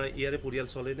চাকি বনাই ইয়াৰে পৰিয়াল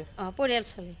চলেনে পৰিয়াল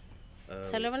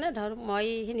চলে মানে ধৰ মই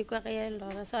সেনেকুৱাকৈ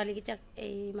ল'ৰা ছোৱালীকেইটাক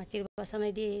এই মাটিৰ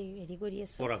বাচনেদি হেৰি কৰি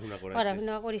আছোঁ পঢ়া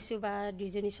শুনা কৰিছোঁ বা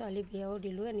 2জনী ছোৱালী বিয়াও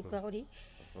দিলোঁ এনেকুৱা কৰি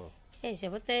সেই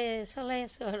হিচাপতে চলাই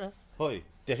আছোঁ আৰু হয়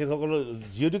তেখেতসকলৰ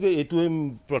যিহেতুকে এইটোৱে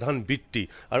প্ৰধান বৃত্তি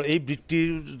আৰু এই বৃত্তিৰ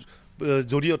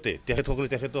জৰিয়তে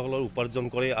তেখেতসকলৰ উপাৰ্জন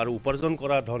কৰে আৰু উপাৰ্জন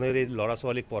কৰা ধনেৰে ল'ৰা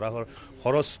ছোৱালীক পঢ়াৰ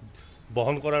খৰচ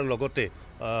বহন কৰাৰ লগতে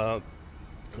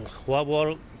খোৱা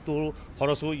বোৱাৰটো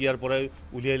খৰচো ইয়াৰ পৰাই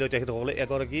উলিয়াই লৈ তেখেতসকলে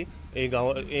এগৰাকী এই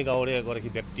গাঁৱৰে এগৰাকী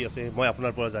ব্যক্তি আছে মই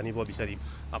আপোনাৰ পৰা জানিব বিচাৰিম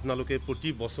আপোনালোকে প্ৰতি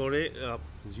বছৰে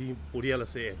যি পৰিয়াল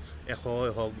আছে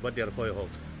 100 হওক বা 150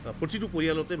 হওক প্ৰতিটো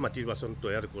পৰিয়ালতে মাটিৰ বাচন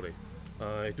তৈয়াৰ কৰে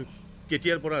এইটো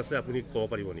কেতিয়াৰ পৰা আছে আপুনি ক'ব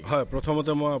পাৰিব নেকি হয়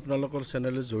প্ৰথমতে মই আপোনালোকৰ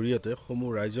চেনেলৰ জৰিয়তে সমূহ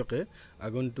ৰাইজকে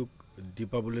আগন্তুক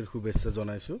দীপাৱলীৰ শুভেচ্ছা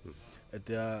জনাইছোঁ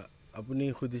এতিয়া আপুনি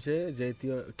সুধিছে যে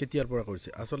এতিয়া কেতিয়াৰ পৰা কৰিছে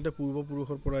আচলতে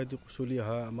পূৰ্বপুৰুষৰ পৰা এইটো চলি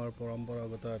অহা আমাৰ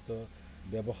পৰম্পৰাগত এটা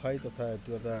ব্যৱসায় তথা এইটো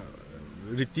এটা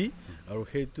ৰীতি আৰু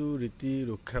সেইটো ৰীতি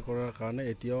ৰক্ষা কৰাৰ কাৰণে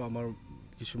এতিয়াও আমাৰ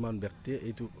কিছুমান ব্যক্তিয়ে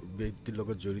এইটো ব্যক্তিৰ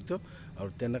লগত জড়িত আৰু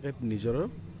তেনেকৈ নিজৰ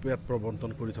পেট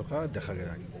প্ৰবৰ্তন কৰি থকা দেখা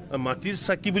যায় মাটিৰ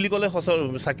চাকি বুলি ক'লে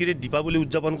চাকিৰে দীপাৱলী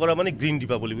উদযাপন কৰা মানে গ্ৰীণ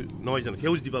দীপাৱলী নহয় জানো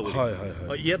সেউজ দীপাৱলী হয়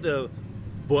ইয়াত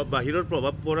বাহিৰৰ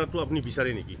প্ৰভাৱ পৰাটো আপুনি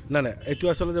বিচাৰে নেকি নাই এইটো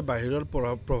আচলতে বাহিৰৰ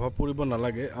প্ৰভাৱ পৰিব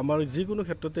নালাগে আমাৰ যিকোনো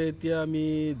ক্ষেত্ৰতে এতিয়া আমি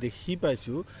দেখি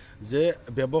পাইছোঁ যে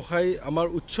ব্যৱসায় আমাৰ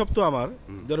উৎসৱটো আমাৰ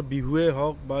ধৰ বিহুৱে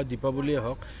হওক বা দীপাৱলীয়ে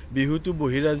হওক বিহুটো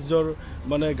বহিৰাজ্যৰ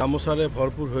মানে গামোচাৰে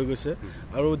ভৰপূৰ হৈ গৈছে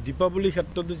আৰু দীপাৱলীৰ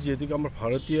ক্ষেত্ৰতো যিহেতুকে আমাৰ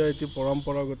ভাৰতীয় এইটো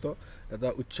পৰম্পৰাগত এটা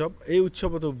উৎসৱ এই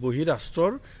উৎসৱতো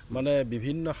বহিৰাষ্ট্ৰৰ মানে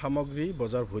বিভিন্ন সামগ্ৰী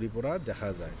বজাৰ ভৰি পৰা দেখা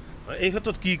যায় এই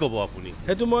ক্ষেত্ৰত কি ক'ব আপুনি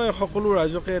সেইটো মই সকলো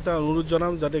ৰাইজকে এটা অনুৰোধ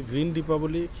জনাম যাতে গ্ৰীণ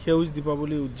দীপাৱলী সেউজ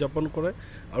দীপাৱলী উদযাপন কৰে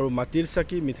আৰু মাটিৰ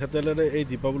চাকি মিঠাতেলেৰে এই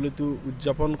দীপাৱলীটো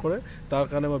উদযাপন কৰে তাৰ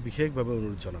কাৰণে মই বিশেষভাৱে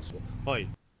অনুৰোধ জনাইছোঁ হয়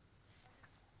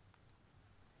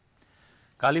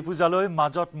কালী পূজালৈ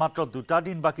মাজত মাত্ৰ 2টা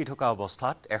দিন বাকী থকা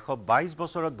অৱস্থাত 122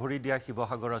 বছৰত ভৰি দিয়া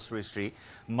শিৱসাগৰৰ শ্ৰী শ্ৰী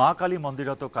মা কালী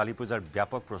মন্দিৰতো কালী পূজাৰ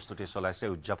ব্যাপক প্ৰস্তুতি চলাইছে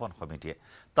উদযাপন সমিতিয়ে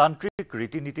তান্ত্ৰিক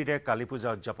ৰীতি নীতিৰে কালী পূজা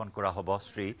উদযাপন কৰা হ'ব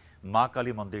শ্ৰী মা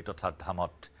কালী মন্দিৰ তথা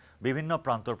ধামত বিভিন্ন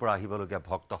প্ৰান্তৰ পৰা আহিবলগীয়া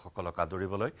ভক্তসকলক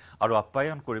আদৰিবলৈ আৰু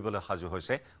আপ্যায়ন কৰিবলৈ সাজু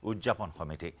হৈছে উদযাপন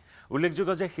সমিতি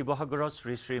উল্লেখযোগ্য যে শিৱসাগৰৰ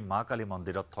শ্ৰী শ্ৰী মা কালী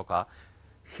মন্দিৰত থকা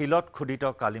শিলত খোদিত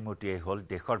কালী মূৰ্তিয়ে হ'ল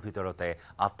দেশৰ ভিতৰতে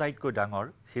আটাইতকৈ ডাঙৰ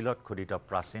শিলত খোদিত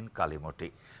প্ৰাচীন কালী মূৰ্তি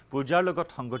পূজাৰ লগত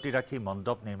সংগতি ৰাখি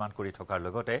মণ্ডপ নিৰ্মাণ কৰি থকাৰ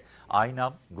লগতে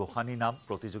আইনাম গোসানী নাম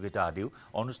প্ৰতিযোগিতা আদিও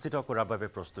অনুষ্ঠিত কৰাৰ বাবে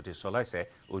প্ৰস্তুতি চলাইছে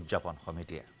উদযাপন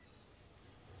সমিতিয়ে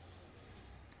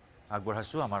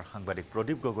আগবঢ়াইছোঁ আমাৰ সাংবাদিক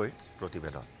প্ৰদীপ গগৈৰ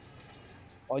প্ৰতিবেদন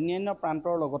অন্যান্য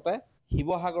প্ৰান্তৰ লগতে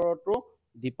শিৱসাগৰতো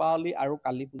দীপাৱলী আৰু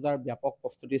কালী পূজাৰ ব্যাপক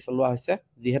প্ৰস্তুতি চলোৱা হৈছে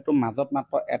যিহেতু মাজত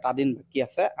মাত্ৰ এটা দিন বাকী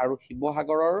আছে আৰু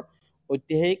শিৱসাগৰৰ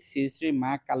ঐতিহাসিক শ্ৰী শ্ৰী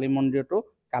মা কালী মন্দিৰতো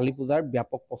কালী পূজাৰ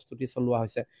ব্যাপক প্ৰস্তুতি চলোৱা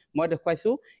হৈছে মই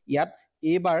দেখুৱাইছোঁ ইয়াত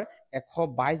এইবাৰ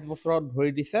 122 বছৰত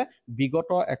ভৰি দিছে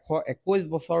বিগত 121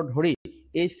 বছৰ ধৰি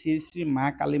এই শ্ৰী শ্ৰী মা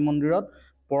কালী মন্দিৰত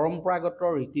পৰম্পৰাগত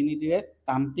ৰীতি নীতিৰে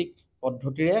তান্ত্ৰিক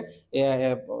পদ্ধতিৰে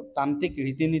তান্ত্ৰিক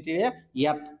ৰীতি নীতিৰে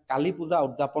ইয়াত কালী পূজা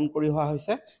উদযাপন কৰি অহা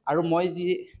হৈছে আৰু মই যি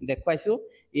দেখুৱাইছোঁ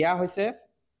এয়া হৈছে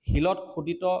শিলত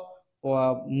খোদিত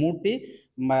মূৰ্তি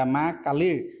মা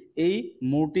কালীৰ এই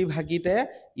মূৰ্তি ভাগিতে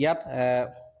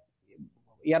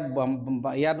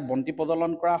ইয়াত বন্তি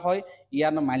প্ৰজ্বলন কৰা হয়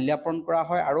ইয়াত মাল্যাৰ্পণ কৰা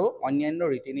হয় আৰু অন্যান্য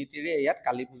ৰীতি নীতিৰে ইয়াত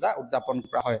কালী পূজা উদযাপন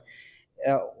কৰা হয়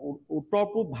উত্তৰ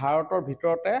পূব ভাৰতৰ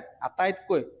ভিতৰতে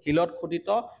আটাইতকৈ শিলত খোদিত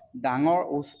ডাঙৰ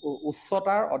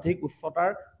অধিক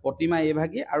উচ্চতাৰ প্ৰতিমা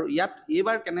এইভাগী আৰু ইয়াত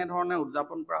এইবাৰ কেনেধৰণে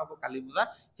উদযাপন কৰা হ'ব কালী পূজা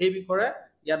সেই বিষয়ে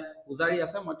ইয়াত পূজাৰী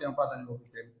আছে মই তেওঁৰ পৰা জানিব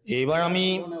বিচাৰিম এইবাৰ আমি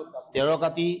 13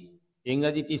 কাতি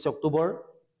ইংৰাজী 30 অক্টোবৰ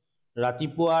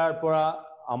ৰাতিপুৱাৰ পৰা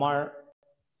আমাৰ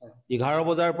 11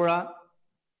 বজাৰ পৰা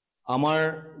আমাৰ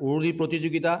উৰুলি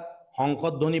প্ৰতিযোগিতা,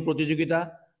 শংখধ্বনি প্ৰতিযোগিতা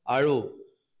আৰু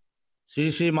শ্ৰী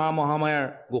শ্ৰী মা মহামায়াৰ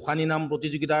গোসানী নাম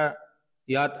প্ৰতিযোগিতাৰ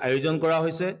ইয়াত আয়োজন কৰা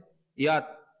হৈছে। ইয়াত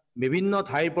বিভিন্ন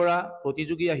ঠাইৰ পৰা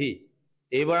প্ৰতিযোগী আহি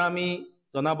এইবাৰ আমি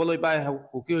জনাবলৈ পাই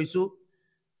সুখী হৈছোঁ,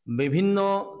 বিভিন্ন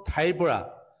ঠাইৰ পৰা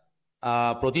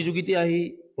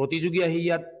প্ৰতিযোগী আহি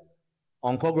ইয়াত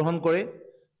অংশগ্ৰহণ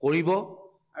কৰিব।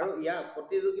 আৰু ইয়াৰ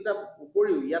প্ৰতিযোগিতাৰ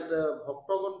উপৰিও ইয়াত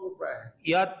ভক্তগণবোৰ প্ৰায়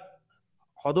ইয়াত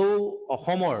সদৌ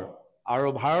অসমৰ আৰু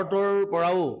ভাৰতৰ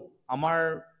পৰাও আমাৰ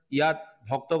ইয়াত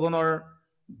ভক্তগণৰ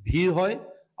ভিৰ হয়।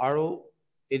 আৰু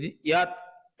ইয়াত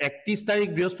 31 তাৰিখ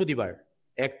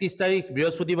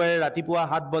বৃহস্পতিবাৰে ৰাতিপুৱা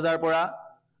 7 বজাৰ পৰা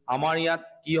আমাৰ ইয়াত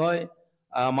কি হয়,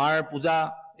 মাৰ পূজা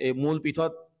মূল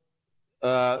পীঠত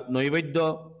নৈবেদ্য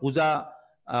পূজা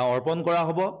অৰ্পণ কৰা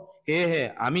হ'ব। সেয়েহে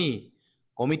আমি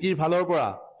কমিটিৰ ফালৰ পৰা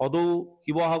সদৌ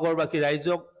শিৱসাগৰবাসী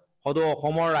ৰাইজক, সদৌ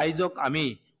অসমৰ ৰাইজক আমি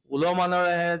উলহ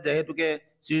মালহেৰে যিহেতুকে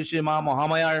শ্ৰী শ্ৰী মা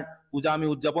মহামায়াৰ পূজা আমি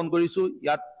উদযাপন কৰিছোঁ,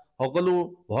 ইয়াত সকলো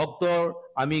ভক্তৰ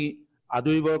আমি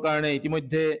আদৰিবৰ কাৰণে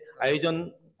ইতিমধ্যে আয়োজন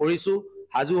কৰিছোঁ,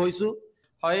 সাজু হৈছোঁ।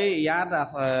 হয়, ইয়াত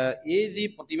এই যি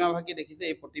প্ৰতিমাভাগী দেখিছে,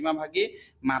 এই প্ৰতিমাভাগী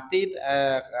মাটিত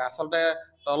আচলতে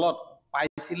তলত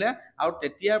পাইছিলে আৰু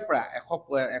তেতিয়াৰ পৰা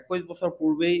 121 বছৰ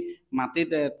পূৰ্বেই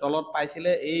মাটিত তলত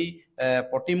পাইছিলে এই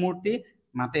প্ৰতিমূৰ্তি,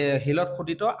 শিলত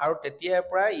খোদিত। আৰু তেতিয়াৰ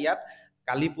পৰা ইয়াত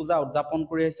কালী পূজা উদযাপন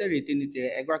কৰি আহিছে ৰীতি নীতিৰে।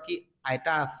 এগৰাকী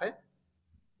আইতা আছে,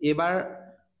 এইবাৰ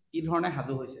কি ধৰণে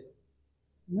সাজু হৈছে?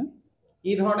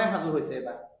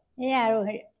 এইবাৰ এই আৰু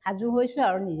সাজু হৈছোঁ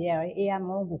আৰু নিজে আৰু এয়া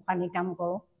মই গোসানী কাম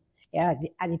কৰোঁ।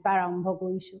 আজিৰ পৰা আৰম্ভ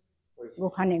কৰিছোঁ।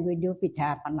 গোসানী গৈ দিওঁ পিঠা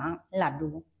পনা লাডু।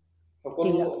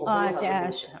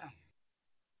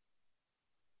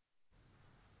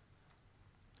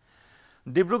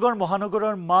 ডিব্ৰুগড়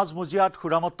মহানগৰৰ মাজমজিয়াত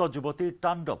সুৰামত্ত যুৱতীৰ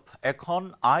তাণ্ডৱ। এখন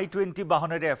I-20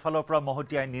 বাহনেৰে এফালৰ পৰা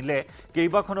মহতিয়াই নিলে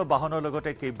কেইবাখনো বাহনৰ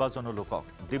লগতে কেইবাজনো লোকক।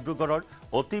 ডিব্ৰুগড়ৰ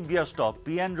অতি ব্যস্ত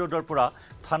PN ৰোডৰ পৰা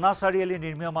থানা চাৰিআলি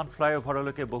নিৰ্মীয়মান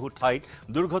ফ্লাইঅভাৰলৈকে বহু ঠাইত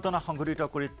দুৰ্ঘটনা সংঘটিত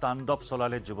কৰি তাণ্ডৱ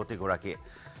চলালে যুৱতীগৰাকীয়ে।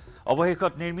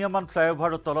 অৱশেষত নিৰ্মীয়মান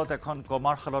ফ্লাইঅভাৰৰ তলত এখন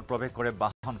কমাৰশালত প্ৰৱেশ কৰে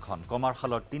বাহনখন।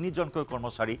 কমাৰশালৰ 3জনকৈ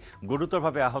কৰ্মচাৰী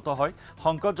গুৰুতৰভাৱে আহত হয়।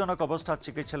 সংকটজনক অৱস্থাত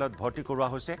চিকিৎসালয়ত ভৰ্তি কৰোৱা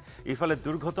হৈছে। ইফালে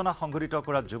দুৰ্ঘটনা সংঘটিত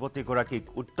কৰা যুৱতীগৰাকীক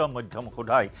উত্তম মধ্যম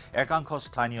সোধাই একাংশ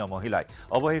স্থানীয় মহিলাই।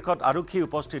 অৱশেষত আৰক্ষী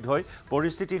উপস্থিত হৈ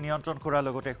পৰিস্থিতি নিয়ন্ত্ৰণ কৰাৰ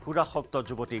লগতে সুৰাসক্ত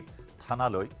যুৱতীক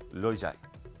থানালৈ লৈ যায়।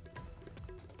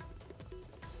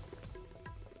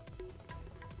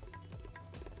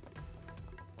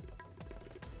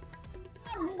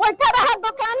 बैठा रहा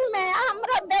दुकान में,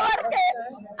 हमरा देवर के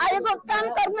एगो काम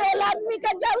करने वाला आदमी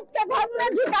का जा उसके घर में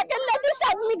ढुका के लेडीज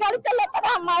आदमी गाड़ी चला पर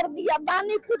मार दिया।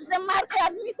 बानीपुर से मार के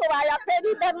आदमी को आया, फिर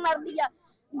इधर मार दिया।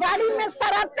 गाड़ी में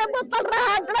शराब के बोतल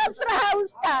रहा, ड्रेस रहा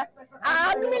उसका,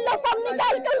 आदमी लोग सब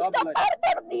निकाल के उसका पैर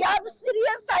कर दिया। अब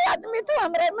सीरियस है आदमी, तो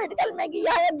हमारे मेडिकल में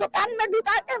गया है, दुकान में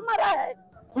ढुका के मरा है।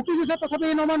 खुटी जैसे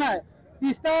तथापि नमना है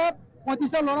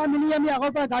 30-35 लड़ा मिली आम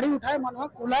आगर पर गाड़ी उठाए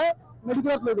मानुक ओलाय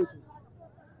मेडिकल ले गई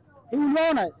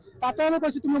ওলোৱাও নাই। তাতো আমি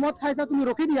কৈছোঁ তুমি মদ খাইছা, তুমি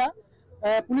ৰখি দিয়া,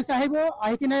 পুলিচ আহিব,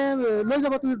 আহি কিনে লৈ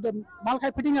যাব, তুমি মাল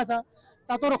খাই ফিটিং আছা।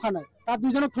 তাতো ৰখা নাই, তাত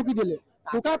 2জনক ঠকি দিলে।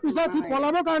 ঠকাৰ পিছত সি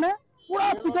পলাবৰ কাৰণে পুৰা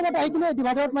পিকআপত আহি কিনে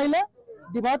ডিভাইডাৰত মাৰিলে।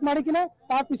 ডিভাইডাৰত মাৰি কিনে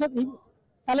তাৰপিছত সি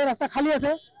চালে ৰাস্তা খালী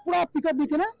আছে, পুৰা পিকআপ দি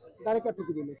কিনে ডাইৰেক্ট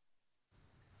ঠকি দিলে।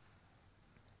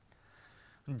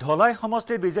 ধলাই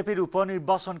সমষ্টিৰ বিজেপিৰ উপ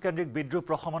নিৰ্বাচন কেন্দ্ৰিক বিদ্ৰোহ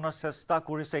প্ৰশমনৰ চেষ্টা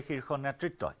কৰিছে শীৰ্ষ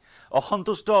নেতৃত্বই।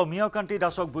 অসন্তুষ্ট অমিয়কান্তি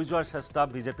দাসক বুজোৱাৰ চেষ্টা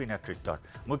বিজেপি নেতৃত্বৰ।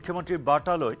 মুখ্যমন্ত্ৰীৰ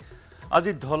বাৰ্তালৈ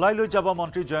আজি ধলাইলৈ যাব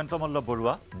মন্ত্ৰী জয়ন্ত মল্ল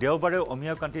বৰুৱা। দেওবাৰে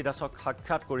অমিয়কান্তি দাসক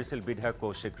সাক্ষাৎ কৰিছিল বিধায়ক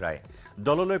কৌশিক ৰায়ে।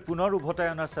 দললৈ পুনৰ উভতাই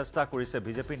অনাৰ চেষ্টা কৰিছে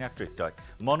বিজেপি নেতৃত্বই।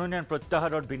 মনোনয়ন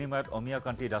প্ৰত্যাহাৰৰ বিনিময়ত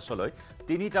অমিয়কান্তি দাসলৈ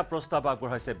 3টা প্ৰস্তাৱ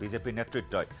আগবঢ়াইছে বিজেপি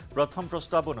নেতৃত্বই। প্ৰথম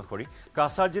প্ৰস্তাৱ অনুসৰি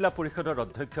কাছাৰ জিলা পৰিষদৰ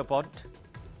অধ্যক্ষ পদ,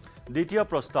 দ্বিতীয়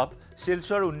প্ৰস্তাৱ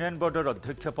শিলচৰ উন্নয়ন বৰ্ডৰ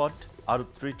অধ্যক্ষ পদ আৰু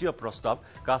তৃতীয় প্ৰস্তাৱ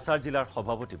কাছাৰ জিলাৰ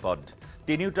সভাপতি পদ।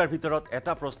 তিনিওটাৰ ভিতৰত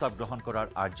এটা প্ৰস্তাৱ গ্ৰহণ কৰাৰ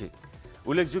আৰ্জি।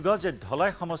 উল্লেখযোগ্য যে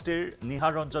ধলাই সমষ্টিৰ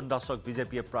নিহাৰ ৰঞ্জন দাসক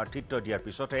বিজেপিয়ে প্ৰাৰ্থিত্ব দিয়াৰ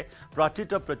পিছতে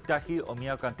প্ৰাৰ্থিত্ব প্ৰত্যাশী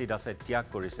অমিয়কান্তি দাসে ত্যাগ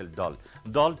কৰিছিল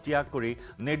দল ত্যাগ কৰি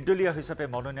নিৰ্দলীয় হিচাপে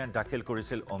মনোনয়ন দাখিল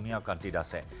কৰিছিল অমিয়কান্তি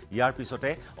দাসে। ইয়াৰ পিছতে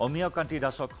অমিয়কান্তি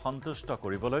দাসক সন্তুষ্ট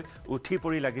কৰিবলৈ উঠি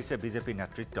পৰি লাগিছে বিজেপি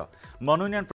নেতৃত্ব।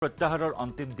 মনোনয়ন প্ৰত্যাহাৰৰ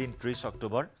অন্তিম দিন 30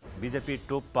 অক্টোবৰ। বিজেপিৰ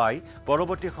টোপ পাই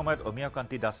পৰৱৰ্তী সময়ত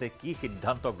অমিয়কান্তি দাসে কি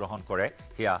সিদ্ধান্ত গ্ৰহণ কৰে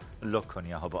সেয়া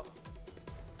লক্ষণীয় হ'ব।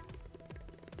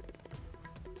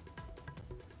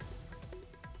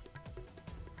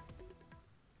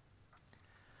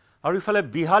 আৰু ইফালে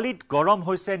বিহালীত গৰম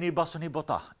হৈছে নিৰ্বাচনী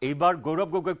বতাহ এইবাৰ গৌৰৱ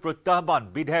গগৈক প্ৰত্যাহ্বান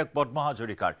বিধায়ক পদ্ম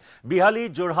হাজৰিকাৰ বিহালী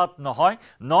যোৰহাট নহয়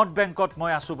নৰ্থ বেংকত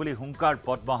মই আছো বুলি হুংকাৰ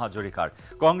পদ্ম হাজৰিকাৰ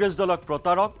কংগ্ৰেছ দলক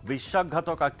প্ৰতাৰক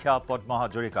বিশ্বাসঘাতক আখ্যা পদ্ম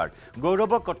হাজৰিকাৰ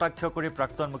গৌৰৱক কটাক্ষ কৰি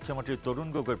প্ৰাক্তন মুখ্যমন্ত্ৰী তৰুণ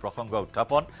গগৈৰ প্ৰসংগ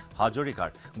উত্থাপন হাজৰিকাৰ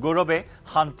গৌৰৱে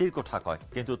শান্তিৰ কথা কয়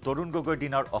কিন্তু তৰুণ গগৈৰ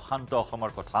দিনৰ অশান্ত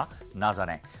অসমৰ কথা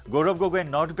নাজানে গৌৰৱ গগৈয়ে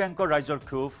নৰ্থ বেংকৰ ৰাইজৰ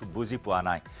ক্ষোভ বুজি পোৱা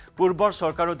নাই পূৰ্বৰ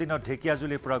চৰকাৰৰ দিনত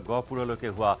ঢেকিয়াজুলিৰ পৰা গহপুৰলৈকে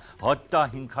হোৱা হত্যা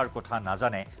হিংসাৰ কথা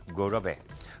নাজানে গৌৰৱে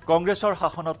কংগ্ৰেছৰ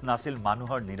শাসনত নাছিল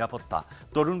মানুহৰ নিৰাপত্তা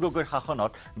তৰুণ গগৈৰ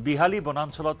শাসনত বিহালী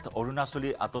বনাঞ্চলত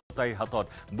অৰুণাচলী আততায়ীৰ হাতত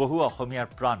বহু অসমীয়াৰ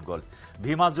প্ৰাণ গ'ল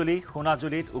ভীমাজুলি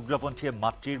সোণাজুলিত উগ্ৰপন্থীয়ে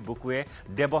মাতৃৰ বুকুৱে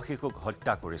দেৱশিশুক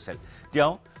হত্যা কৰিছিল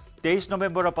তেওঁ 23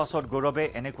 নৱেম্বৰৰ পাছত গৌৰৱে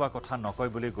এনেকুৱা কথা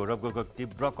নকয় বুলি গৌৰৱ গগৈক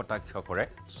তীব্ৰ কটাক্ষ কৰে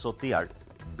চতিয়াৰ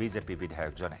বিজেপি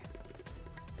বিধায়কজনে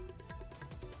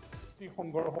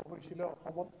সংঘৰ্ষ হৈছিল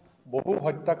অসমত বহু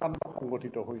হত্যাকাণ্ড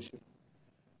সংঘটিত হৈছিল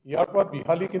ইয়াৰ পৰা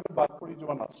বিহালী কিন্তু বাদ পৰি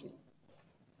যোৱা নাছিল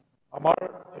আমাৰ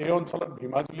এই অঞ্চলত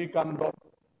ভীমাজুলি কাণ্ড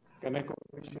কেনেকৈ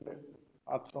হৈছিল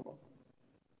 8 চনত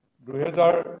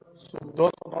 2014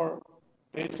 চনৰ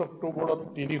 23 অক্টোবৰত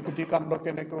তিনিখুটি কাণ্ড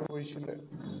কেনেকৈ হৈছিল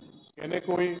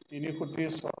কেনেকৈ তিনিখুটি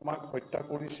শৰ্মাক হত্যা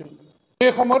কৰিছিল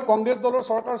এই সময়ত কংগ্ৰেছ দলৰ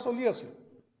চৰকাৰ চলি আছিল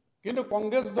কিন্তু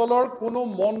কংগ্ৰেছ দলৰ কোনো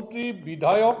মন্ত্ৰী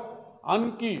বিধায়ক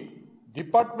আনকি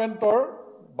ডিপাৰ্টমেণ্টৰ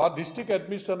বা ডিস্ট্ৰিক্ট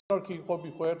এডমিনিষ্ট্ৰেটৰৰ শীৰ্ষ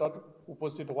বিষয়ে তাত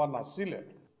উপস্থিত হোৱা নাছিলে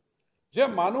যে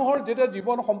মানুহৰ যেতিয়া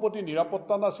জীৱন সম্পত্তি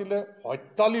নিৰাপত্তা নাছিলে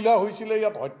হত্যালীলা হৈছিলে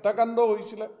ইয়াত হত্যাকাণ্ড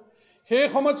হৈছিলে সেই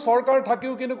সময়ত চৰকাৰ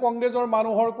থাকিও কিন্তু কংগ্ৰেছৰ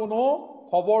মানুহৰ কোনো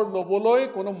খবৰ ল'বলৈ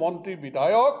কোনো মন্ত্ৰী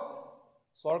বিধায়ক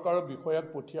চৰকাৰৰ বিষয়াক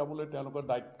পঠিয়াবলৈ তেওঁলোকৰ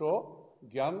দায়িত্ব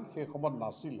জ্ঞান সেই সময়ত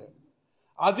নাছিলে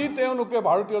আজি তেওঁলোকে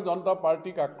ভাৰতীয় জনতা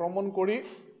পাৰ্টিক আক্ৰমণ কৰি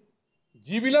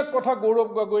যিবিলাক কথা গৌৰৱ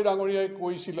গগৈ ডাঙৰীয়াই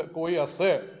কৈ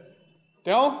আছে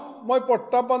তেওঁক মই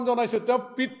প্ৰত্যাহ্বান জনাইছো তেওঁ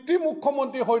পিতৃ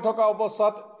মুখ্যমন্ত্ৰী হৈ থকা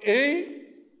অৱস্থাত এই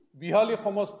বিহালী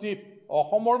সমষ্টিত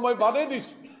অসমৰ মই বাদেই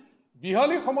দিছো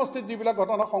বিহালী সমষ্টিত যিবিলাক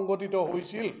ঘটনা সংঘটিত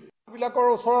হৈছিল সেইবিলাকৰ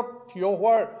ওচৰত থিয়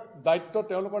হোৱাৰ দায়িত্ব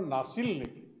তেওঁলোকৰ নাছিল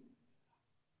নেকি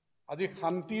আজি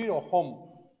শান্তিৰ অসম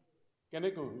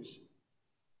কেনেকৈ হৈছে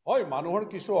হয় মানুহৰ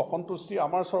কিছু অসন্তুষ্টি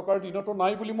আমাৰ চৰকাৰৰ দিনতো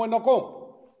নাই বুলি মই নকওঁ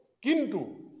কিন্তু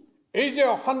এই যে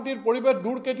অশান্তিৰ পৰিৱেশ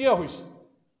দূৰ কেতিয়া হৈছে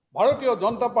ভাৰতীয়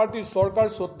জনতা পাৰ্টিৰ চৰকাৰ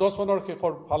 14 চনৰ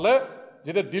শেষৰ ফালে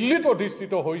যেতিয়া দিল্লীত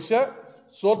অধিষ্ঠিত হৈছে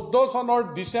 14 চনৰ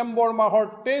ডিসেম্বৰ মাহৰ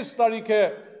 23 তাৰিখে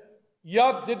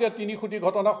ইয়াত যেতিয়া তিনিখুটি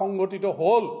ঘটনা সংঘটিত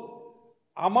হ'ল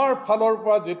আমাৰ ফালৰ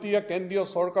পৰা যেতিয়া কেন্দ্ৰীয়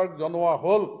চৰকাৰ জনোৱা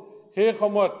হ'ল সেই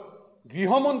সময়ত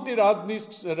গৃহমন্ত্ৰী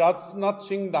ৰাজনাথ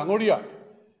সিং ডাঙৰীয়া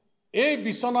এই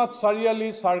বিশ্বনাথ চাৰিআলি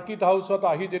সাৰ্কিট হাউছত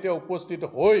আহি যেতিয়া উপস্থিত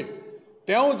হৈ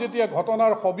তেওঁ যেতিয়া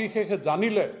ঘটনাৰ সবিশেষ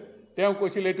জানিলে তেওঁ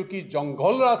কৈছিল এটো কি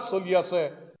জংঘল ৰাজ চলি আছে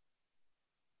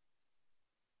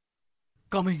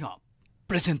Coming up,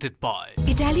 presented by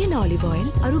Italian olive oil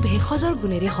আৰু ভেষজৰ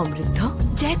গুণেৰে সমৃদ্ধ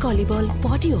Jack olive oil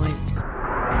body oil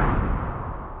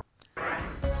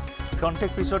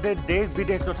contact পিছতে দেশ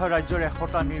বিদেশ তথা ৰাজ্যৰ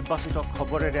 100টা নিৰ্বাচিত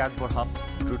খবৰেৰে আগবঢ়াম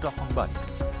দ্ৰুত সংবাদ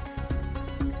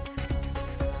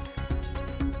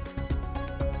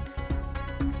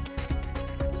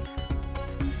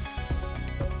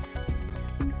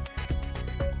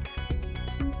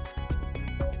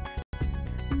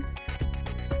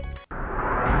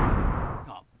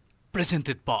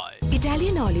presented by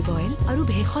Italian olive oil আৰু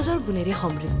ভেষজৰ গুণেৰে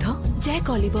সমৃদ্ধ Jack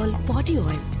olive oil body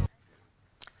oil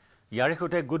ইয়াৰে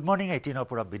সৈতে গুড মৰ্নিং 18ৰ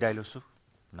পৰা বিদায় লৈছো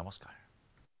নমস্কাৰ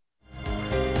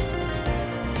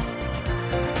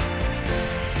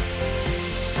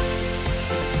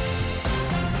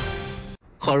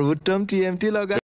সৰ্বোত্তম টিএমটি লগা